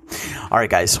 But all right,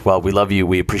 guys. Well, we love you.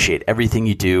 We appreciate everything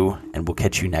you do, and we'll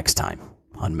catch you next time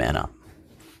on Man Up.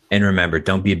 And remember,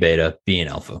 don't be a beta, be an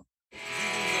alpha.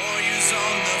 Warriors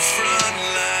on the front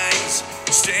lines,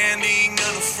 standing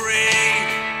unafraid.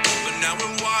 But now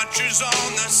we're watchers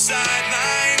on the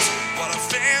sidelines, while our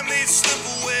families slip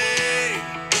away.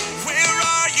 Where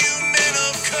are you, men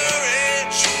of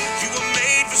courage? You were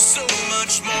made for so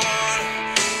much more.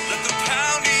 Let the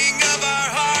pounding of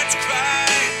our hearts cry,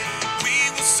 we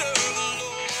will serve the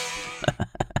Lord.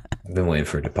 I've been waiting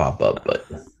for it to pop up, but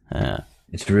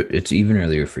it's even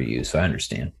earlier for you, so I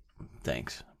understand.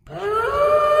 Thanks.